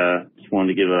 And just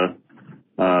wanted to give a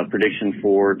prediction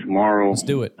for tomorrow. Let's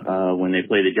do it. When they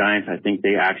play the Giants, I think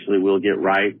they actually will get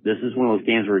right. This is one of those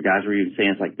games where guys were even saying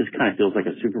it's like this kind of feels like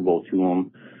a Super Bowl to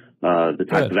them. The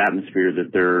type of atmosphere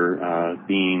that they're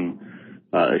being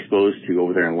exposed to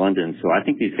over there in London. So I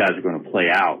think these guys are going to play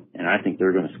out, and I think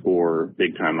they're going to score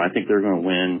big time. I think they're going to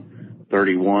win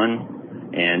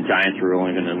 31, and Giants are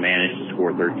only going to manage to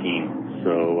score 13.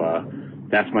 So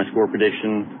that's my score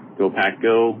prediction. Go Pack,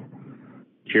 go.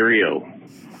 Cheerio.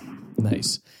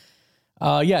 Nice.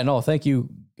 Thank you,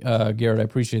 Garrett. I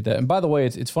appreciate that. And by the way,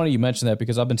 it's funny you mentioned that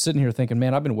because I've been sitting here thinking,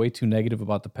 man, I've been way too negative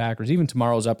about the Packers. Even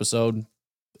tomorrow's episode,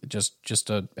 just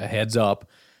a heads up,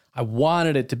 I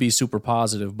wanted it to be super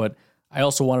positive, but I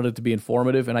also wanted it to be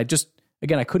informative. And I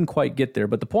couldn't quite get there.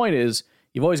 But the point is,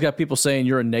 you've always got people saying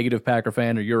you're a negative Packer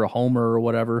fan or you're a homer or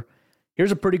whatever.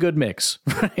 Here's a pretty good mix,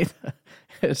 right?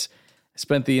 I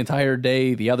spent the entire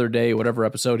day, the other day, whatever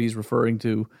episode he's referring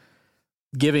to,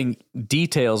 giving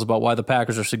details about why the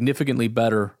Packers are significantly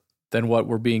better than what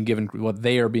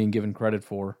they are being given credit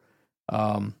for.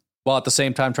 While at the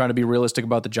same time trying to be realistic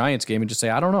about the Giants game and just say,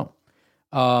 I don't know.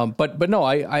 But no,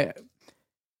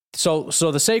 so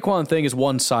the Saquon thing is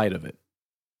one side of it.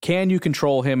 Can you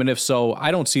control him? And if so,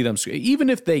 I don't see them, even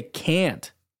if they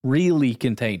can't really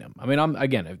contain him. I mean,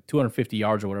 at 250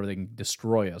 yards or whatever, they can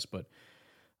destroy us. But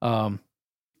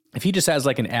if he just has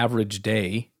like an average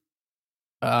day,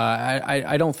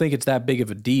 I don't think it's that big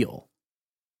of a deal.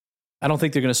 I don't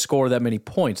think they're going to score that many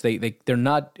points. They're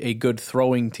not a good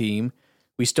throwing team.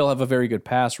 We still have a very good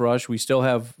pass rush. We still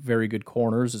have very good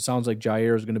corners. It sounds like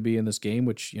Jair is going to be in this game,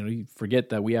 which, you forget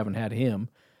that we haven't had him,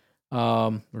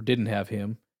 or didn't have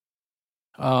him.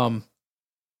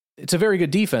 It's a very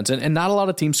good defense, and not a lot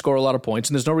of teams score a lot of points,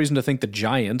 and there's no reason to think the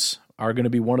Giants are going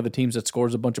to be one of the teams that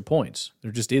scores a bunch of points.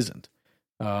 There just isn't.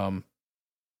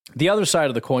 The other side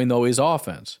of the coin, though, is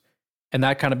offense. And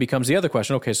that kind of becomes the other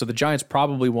question. Okay, so the Giants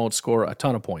probably won't score a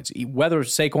ton of points, whether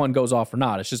Saquon goes off or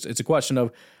not. It's a question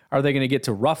of, are they going to get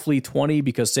to roughly 20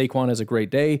 because Saquon has a great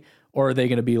day, or are they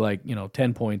going to be like,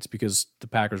 10 points because the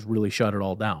Packers really shut it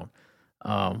all down?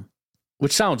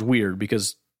 Which sounds weird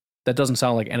because that doesn't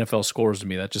sound like NFL scores to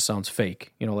me. That just sounds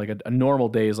fake. Like a normal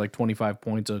day is like 25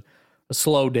 points. A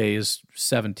slow day is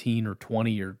 17 or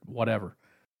 20 or whatever.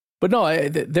 But no,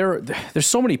 there's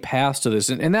so many paths to this,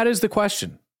 and that is the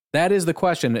question. That is the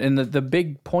question. And the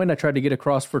big point I tried to get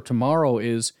across for tomorrow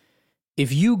is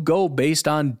if you go based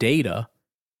on data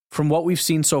from what we've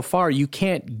seen so far, you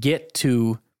can't get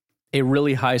to a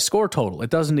really high score total. It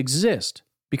doesn't exist.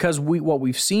 because what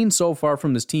we've seen so far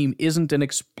from this team isn't an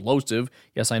explosive.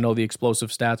 Yes, I know the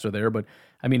explosive stats are there, but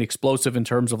I mean explosive in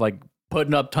terms of like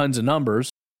putting up tons of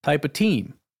numbers type of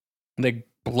team. They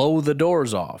blow the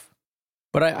doors off.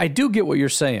 But I do get what you're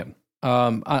saying.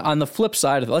 On the flip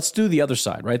side, let's do the other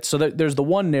side, right? So there's the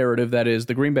one narrative that is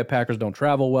the Green Bay Packers don't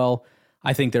travel well.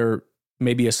 I think they're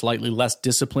maybe a slightly less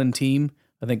disciplined team.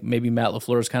 I think maybe Matt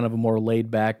LaFleur is kind of a more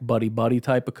laid-back, buddy-buddy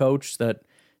type of coach that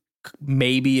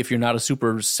maybe if you're not a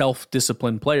super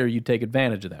self-disciplined player, you take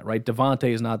advantage of that, right?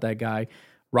 Devontae is not that guy.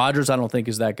 Rodgers, I don't think,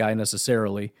 is that guy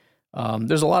necessarily.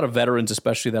 There's a lot of veterans,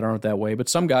 especially, that aren't that way. But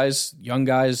some guys, young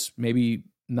guys, maybe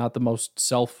not the most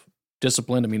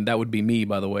self-disciplined. I mean, that would be me,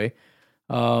 by the way.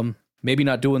 Maybe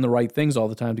not doing the right things all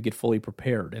the time to get fully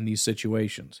prepared in these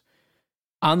situations.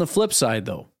 On the flip side,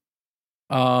 though,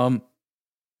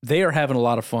 they are having a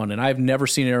lot of fun, and I've never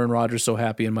seen Aaron Rodgers so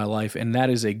happy in my life, and that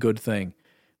is a good thing.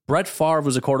 Brett Favre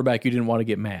was a quarterback you didn't want to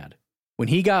get mad. When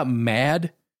he got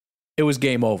mad, it was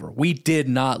game over. We did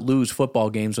not lose football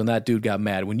games when that dude got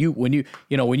mad. When you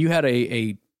had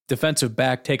a defensive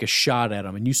back take a shot at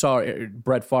him, and you saw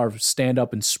Brett Favre stand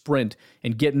up and sprint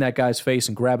and get in that guy's face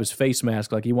and grab his face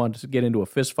mask like he wanted to get into a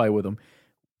fist fight with him,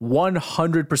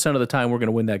 100% of the time we're going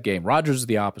to win that game. Rodgers is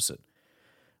the opposite.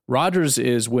 Rodgers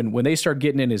is when they start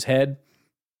getting in his head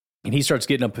and he starts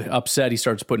getting upset, he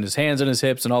starts putting his hands on his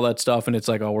hips and all that stuff, and it's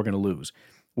like, oh, we're going to lose.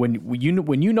 When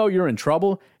you know you're in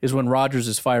trouble is when Rodgers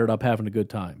is fired up having a good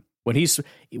time.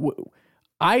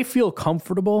 I feel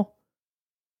comfortable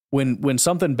when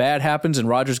something bad happens and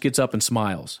Rodgers gets up and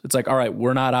smiles. It's like, all right,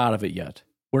 we're not out of it yet.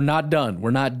 We're not done.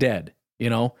 We're not dead.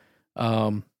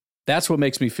 That's what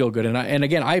makes me feel good. And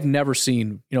again, I've never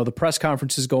seen, the press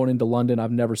conferences going into London,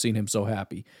 I've never seen him so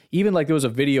happy. Even like there was a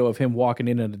video of him walking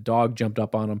in and a dog jumped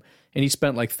up on him and he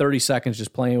spent like 30 seconds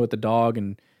just playing with the dog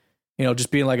and,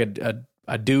 just being like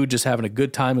a dude just having a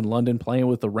good time in London playing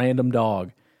with a random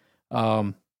dog.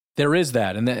 There is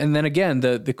that. And then again,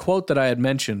 the quote that I had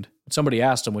mentioned, somebody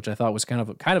asked him, which I thought was kind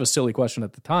of a silly question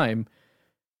at the time.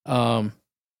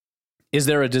 Is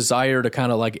there a desire to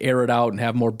kind of like air it out and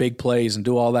have more big plays and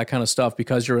do all that kind of stuff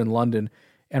because you're in London?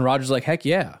 And Rodgers like, heck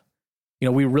yeah.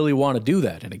 We really want to do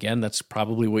that. And again, that's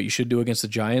probably what you should do against the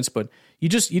Giants. But you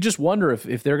just wonder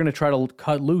if they're going to try to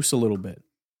cut loose a little bit.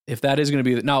 If that is going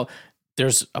to be now,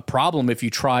 there's a problem if you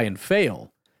try and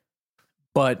fail.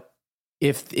 But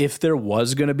if there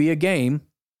was going to be a game,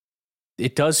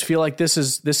 it does feel like this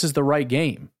is the right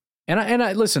game. And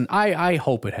I listen, I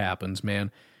hope it happens, man.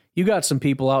 You got some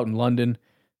people out in London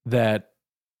that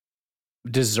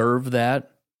deserve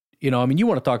that. You want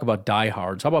to talk about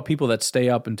diehards. How about people that stay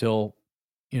up until,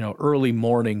 early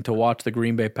morning to watch the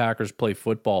Green Bay Packers play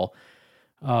football?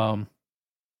 Have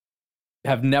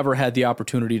never had the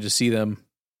opportunity to see them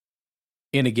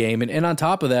in a game. And on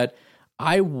top of that,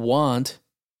 I want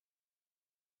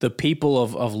the people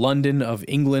of London, of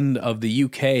England, of the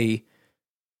UK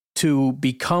to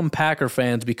become Packer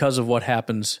fans because of what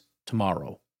happens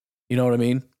tomorrow. You know what I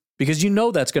mean? Because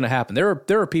that's going to happen. There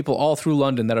are people all through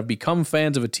London that have become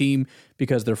fans of a team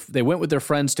because they went with their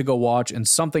friends to go watch and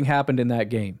something happened in that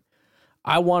game.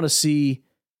 I want to see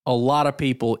a lot of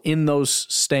people in those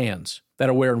stands that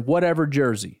are wearing whatever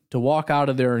jersey to walk out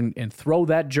of there and throw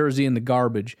that jersey in the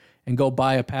garbage and go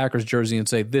buy a Packers jersey and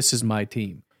say, this is my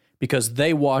team. Because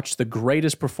they watched the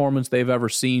greatest performance they've ever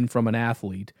seen from an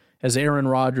athlete as Aaron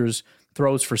Rodgers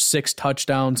throws for 6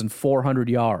 touchdowns and 400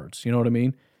 yards. You know what I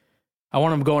mean? I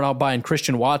want them going out buying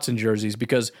Christian Watson jerseys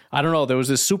because, I don't know, there was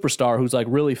this superstar who's like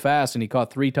really fast and he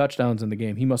caught 3 touchdowns in the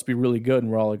game. He must be really good.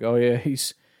 And we're all like, oh yeah,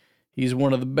 he's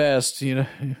one of the best.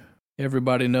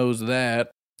 Everybody knows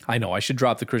that. I know I should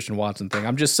drop the Christian Watson thing.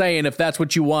 I'm just saying, if that's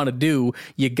what you want to do,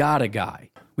 you got a guy.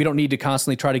 We don't need to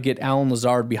constantly try to get Allen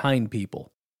Lazard behind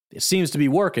people. It seems to be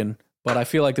working, but I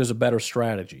feel like there's a better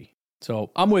strategy.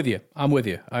 So I'm with you.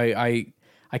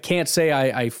 I can't say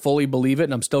I fully believe it,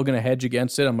 and I'm still going to hedge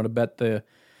against it. I'm going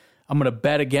to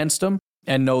bet against them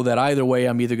and know that either way,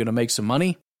 I'm either going to make some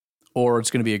money or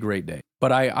it's going to be a great day.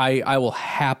 But I will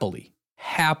happily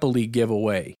give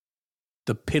away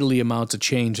the piddly amounts of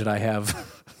change that I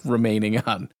have remaining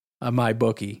on my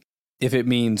bookie if it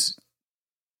means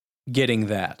getting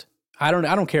that. I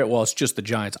don't care. Well, it's just the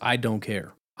Giants. I don't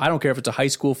care. I don't care if it's a high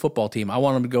school football team. I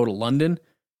want them to go to London.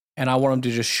 And I want them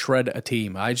to just shred a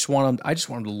team. I just want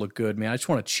them to look good, man. I just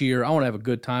want to cheer. I want to have a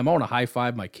good time. I want to high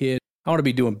five my kid. I want to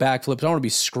be doing backflips. I want to be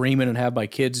screaming and have my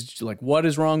kids like, what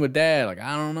is wrong with dad? Like,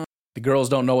 I don't know. The girls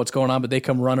don't know what's going on, but they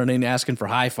come running in asking for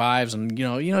high fives. And,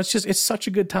 it's such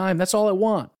a good time. That's all I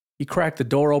want. You crack the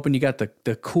door open. You got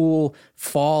the cool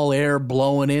fall air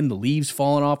blowing in, the leaves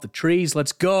falling off the trees.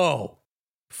 Let's go.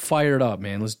 Fired up,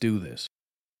 man. Let's do this.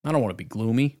 I don't want to be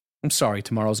gloomy. I'm sorry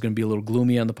tomorrow's going to be a little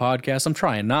gloomy on the podcast. I'm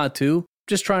trying not to.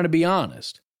 Just trying to be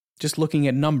honest. Just looking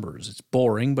at numbers. It's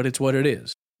boring, but it's what it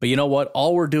is. But you know what?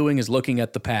 All we're doing is looking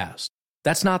at the past.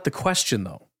 That's not the question,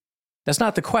 though. That's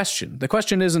not the question. The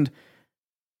question isn't,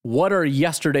 what are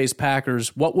yesterday's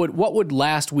Packers? What would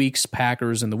last week's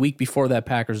Packers and the week before that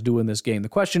Packers do in this game? The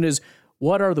question is,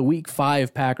 what are the Week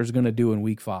 5 Packers going to do in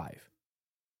Week 5?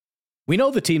 We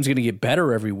know the team's going to get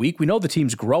better every week. We know the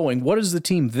team's growing. What is the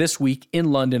team this week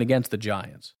in London against the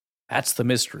Giants? That's the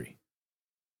mystery.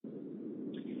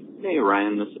 Hey,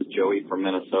 Ryan, this is Joey from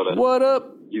Minnesota. What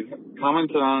up? You've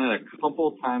commented on it a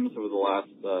couple times over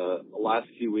the last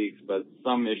few weeks, but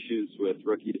some issues with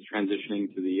rookies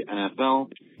transitioning to the NFL. All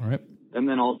right. And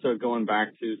then also going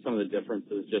back to some of the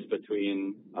differences just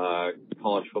between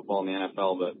college football and the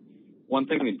NFL. But one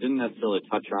thing we didn't necessarily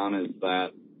touch on is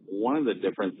that one of the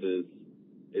differences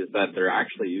is that they're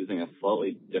actually using a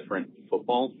slightly different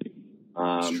football.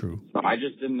 That's true. So I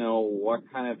just didn't know what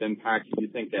kind of impact you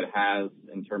think it has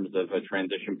in terms of a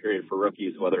transition period for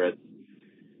rookies, whether it's,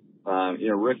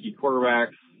 rookie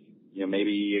quarterbacks,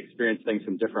 maybe experiencing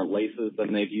some different laces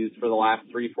than they've used for the last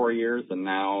 3-4 years. And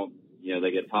now,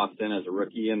 they get tossed in as a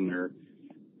rookie and they're,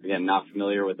 again, not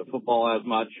familiar with the football as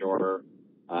much, or,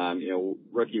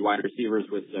 rookie wide receivers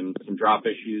with some drop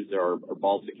issues or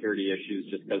ball security issues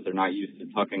just because they're not used to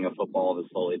tucking a football of a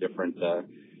slightly different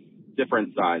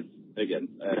size. Again,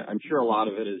 I'm sure a lot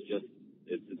of it is just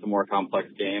it's a more complex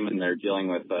game and they're dealing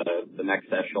with the next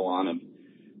echelon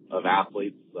of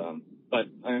athletes. But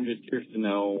I'm just curious to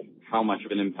know how much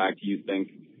of an impact you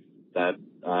think that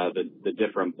the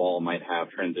different ball might have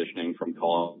transitioning from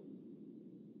college.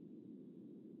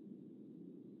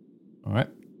 All right.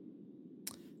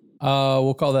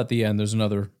 We'll call that the end. There's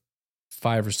another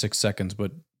 5 or 6 seconds,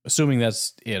 but assuming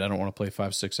that's it, I don't want to play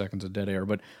 5-6 seconds of dead air,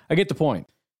 but I get the point.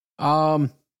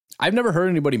 I've never heard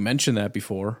anybody mention that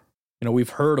before. We've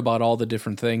heard about all the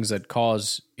different things that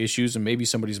cause issues, and maybe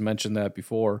somebody's mentioned that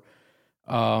before.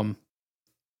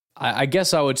 I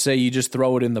guess I would say you just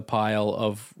throw it in the pile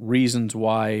of reasons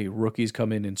why rookies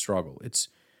come in and struggle.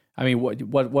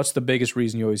 What's the biggest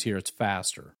reason you always hear? It's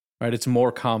faster, right? It's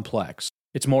more complex.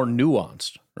 It's more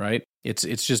nuanced, right? It's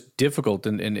just difficult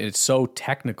and it's so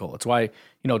technical. It's why,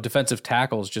 defensive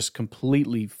tackles just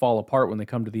completely fall apart when they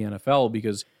come to the NFL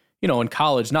because, in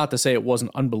college, not to say it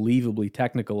wasn't unbelievably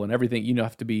technical and everything, you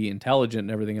have to be intelligent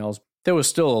and everything else. There was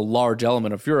still a large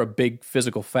element. If you're a big,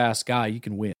 physical, fast guy, you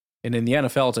can win. And in the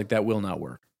NFL, it's like that will not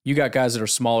work. You got guys that are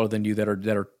smaller than you that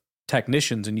are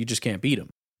technicians and you just can't beat them.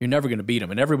 You're never going to beat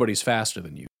them. And everybody's faster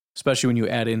than you, especially when you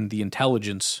add in the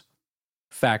intelligence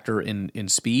factor in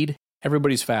speed.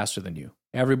 Everybody's faster than you.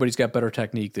 Everybody's got better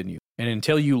technique than you. And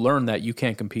until you learn that, you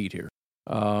can't compete here.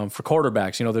 For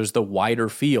quarterbacks, there's the wider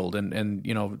field and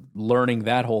learning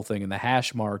that whole thing and the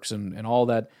hash marks and all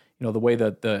that, the way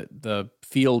that the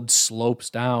field slopes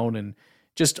down and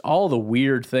just all the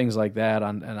weird things like that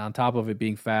and on top of it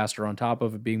being faster, on top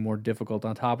of it being more difficult,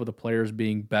 on top of the players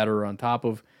being better, on top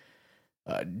of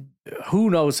who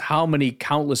knows how many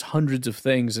countless hundreds of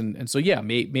things. And so, yeah,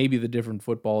 maybe the different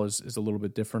football is a little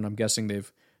bit different. I'm guessing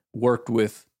they've worked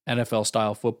with NFL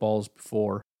style footballs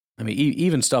before.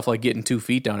 Even stuff like getting 2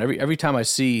 feet down. Every time I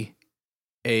see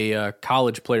a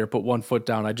college player put 1 foot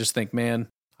down, I just think, man,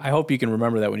 I hope you can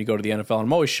remember that when you go to the NFL. And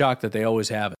I'm always shocked that they always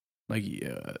have it.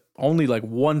 Only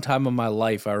one time in my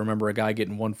life I remember a guy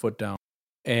getting 1 foot down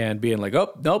and being like,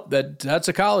 oh, nope, that's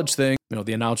a college thing.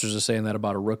 The announcers are saying that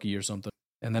about a rookie or something.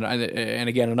 And then, and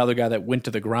again, another guy that went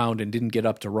to the ground and didn't get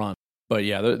up to run. But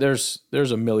yeah, there's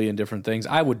a million different things.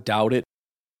 I would doubt it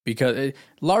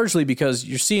largely because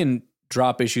you're seeing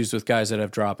drop issues with guys that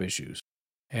have drop issues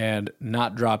and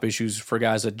not drop issues for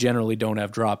guys that generally don't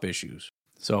have drop issues.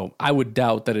 So I would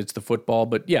doubt that it's the football,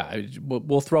 but yeah,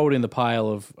 we'll throw it in the pile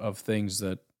of things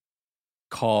that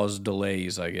cause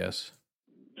delays, I guess.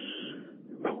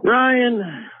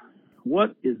 Ryan,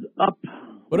 what is up?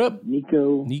 What up?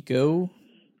 Nico.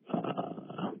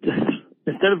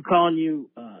 Instead of calling you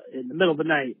in the middle of the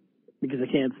night because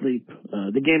I can't sleep,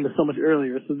 the game is so much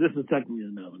earlier, so this is technically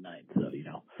in the middle of the night, so,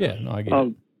 Yeah, no, I get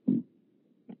it.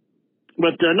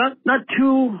 But not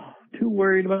too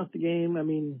worried about the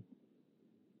game.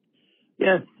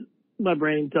 Yes, my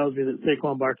brain tells me that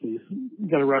Saquon Barkley's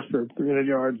going to rush for 300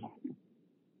 yards.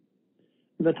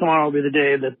 That tomorrow will be the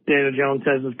day that Daniel Jones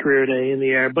has his career day in the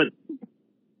air. But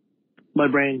my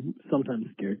brain sometimes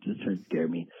is scared, just tries to scare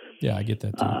me. Yeah, I get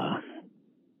that too. I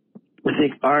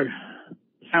think our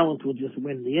talent will just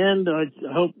win in the end. I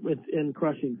hope it's in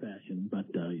crushing fashion. But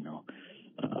I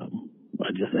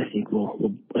think we'll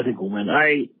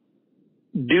win.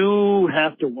 do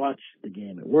have to watch the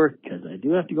game at work because I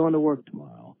do have to go into work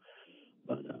tomorrow.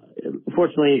 But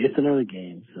unfortunately, it's an early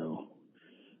game, so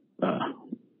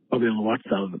I'll be able to watch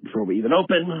some of it before we even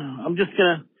open. I'm just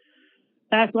going to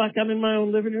act like I'm in my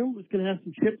own living room. Just going to have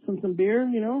some chips and some beer,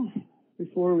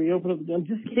 before we open up. I'm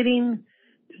just kidding.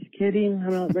 Just kidding.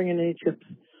 I'm not bringing any chips.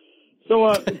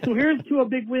 So here's to a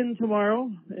big win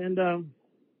tomorrow, and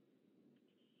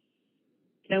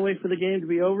can't wait for the game to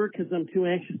be over because I'm too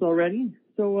anxious already.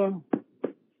 So we'll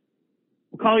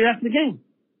call you after the game.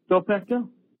 Go Pack, go.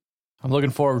 I'm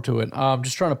looking forward to it. I'm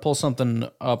just trying to pull something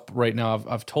up right now.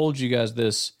 I've told you guys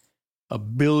this a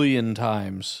billion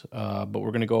times, but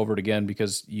we're going to go over it again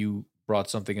because you brought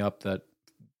something up that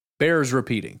bears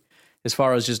repeating as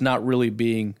far as just not really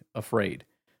being afraid.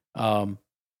 And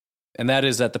that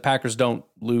is that the Packers don't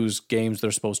lose games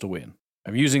they're supposed to win.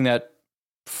 I'm using that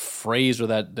phrase or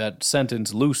that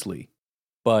sentence loosely,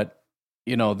 but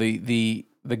the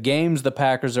games the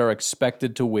Packers are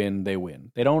expected to win, they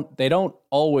win. They don't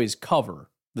always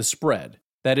cover the spread.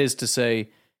 That is to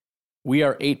say, we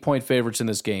are 8-point favorites in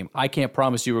this game. I can't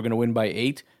promise you we're going to win by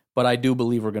 8, but I do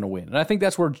believe we're going to win. And I think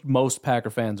that's where most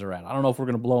Packer fans are at. I don't know if we're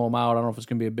going to blow them out. I don't know if it's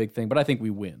going to be a big thing, but I think we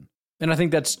win. And I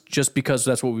think that's just because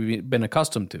that's what we've been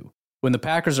accustomed to. When the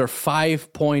Packers are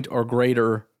 5-point or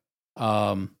greater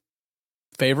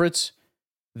favorites,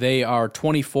 they are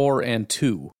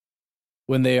 24-2.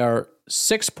 When they are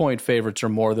 6-point favorites or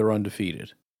more, they're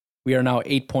undefeated. We are now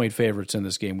 8-point favorites in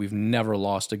this game. We've never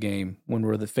lost a game when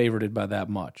we're favorited by that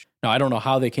much. Now, I don't know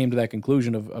how they came to that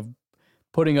conclusion of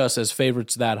putting us as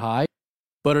favorites that high,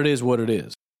 but it is what it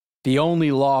is. The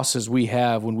only losses we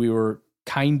have when we were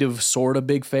kind of sort of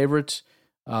big favorites,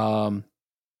 hate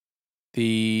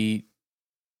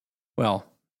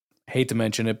to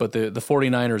mention it, but the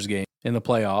 49ers game in the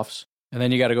playoffs, and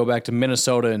then you got to go back to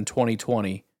Minnesota in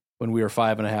 2020 when we were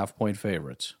 5.5-point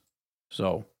favorites.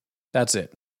 So that's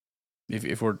it.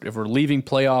 If we're leaving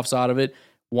playoffs out of it,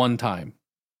 one time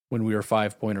when we were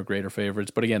 5-point or greater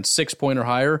favorites, but again, 6-point or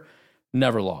higher,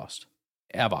 never lost,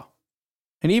 ever.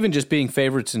 And even just being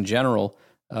favorites in general,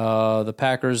 the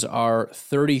Packers are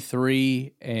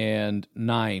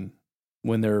 33-9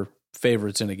 when they're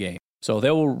favorites in a game. So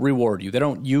they will reward you. They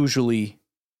don't usually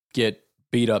get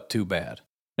beat up too bad.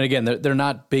 And again, they're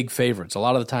not big favorites. A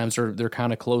lot of the times they're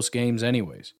kind of close games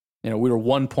anyways. We were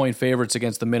 1-point favorites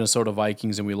against the Minnesota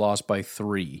Vikings, and we lost by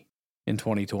 3 in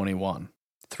 2021.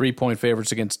 3-point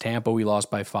favorites against Tampa, we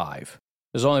lost by 5.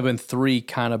 There's only been 3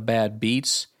 kind of bad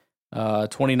beats.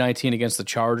 2019 against the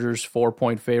Chargers,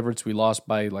 4-point favorites, we lost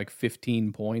by like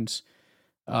 15 points.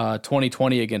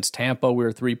 2020 against Tampa, we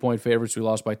were 3-point favorites, we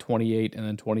lost by 28. And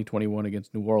then 2021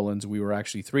 against New Orleans, we were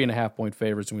actually 3.5-point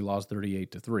favorites, and we lost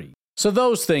 38-3. So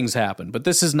those things happen, but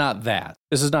this is not that.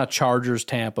 This is not Chargers,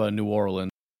 Tampa, New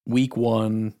Orleans. Week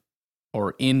 1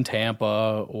 or in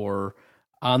Tampa or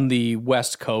on the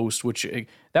West Coast, which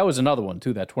that was another one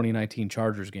too, that 2019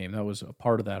 Chargers game. That was a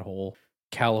part of that whole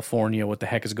California, what the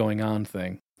heck is going on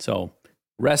thing. So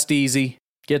rest easy,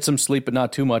 get some sleep, but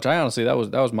not too much. I honestly, that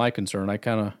was my concern. I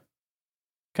kind of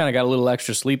got a little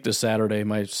extra sleep this Saturday.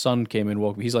 My son came in,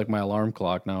 woke me. He's like my alarm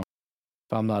clock now.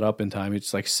 If I'm not up in time,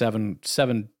 it's like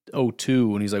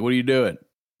 7:02, and he's like, "What are you doing?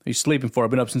 Are you sleeping for? I've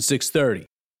been up since 6:30.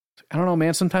 I don't know,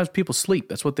 man. Sometimes people sleep.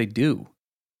 That's what they do.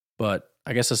 But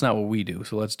I guess that's not what we do,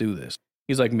 so let's do this.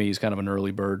 He's like me. He's kind of an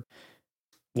early bird.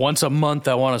 Once a month,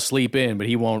 I want to sleep in, but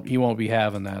he won't be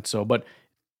having that. So, but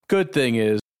good thing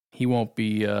is he won't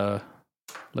be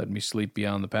letting me sleep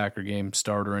beyond the Packer game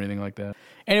start or anything like that.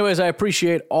 Anyways, I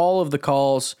appreciate all of the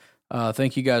calls.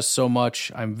 Thank you guys so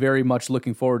much. I'm very much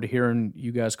looking forward to hearing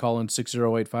you guys call in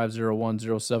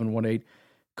 608-501-0718.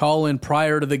 Call in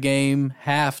prior to the game,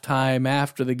 halftime,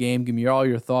 after the game. Give me all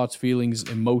your thoughts, feelings,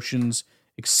 emotions,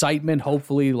 excitement,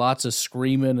 hopefully lots of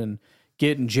screaming and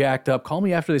getting jacked up. Call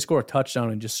me after they score a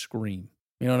touchdown and just scream.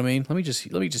 You know what I mean? Let me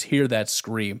just hear that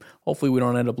scream. Hopefully we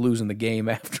don't end up losing the game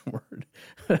afterward.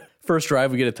 First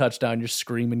drive, we get a touchdown, you're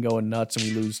screaming, going nuts, and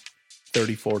we lose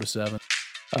 34-7.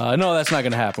 No, that's not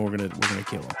going to happen. We're gonna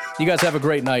kill them. You guys have a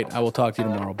great night. I will talk to you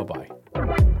tomorrow. Bye-bye.